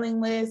our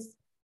mailing list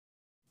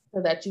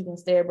so that you can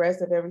stay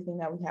abreast of everything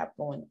that we have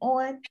going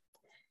on.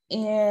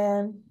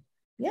 And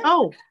yeah.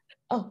 Oh,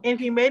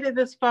 if you made it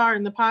this far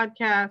in the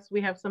podcast,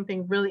 we have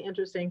something really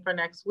interesting for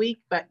next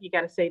week, but you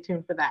got to stay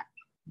tuned for that.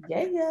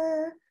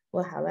 Yeah.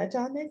 We'll holla at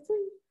y'all next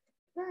week.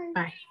 Bye.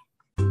 Bye.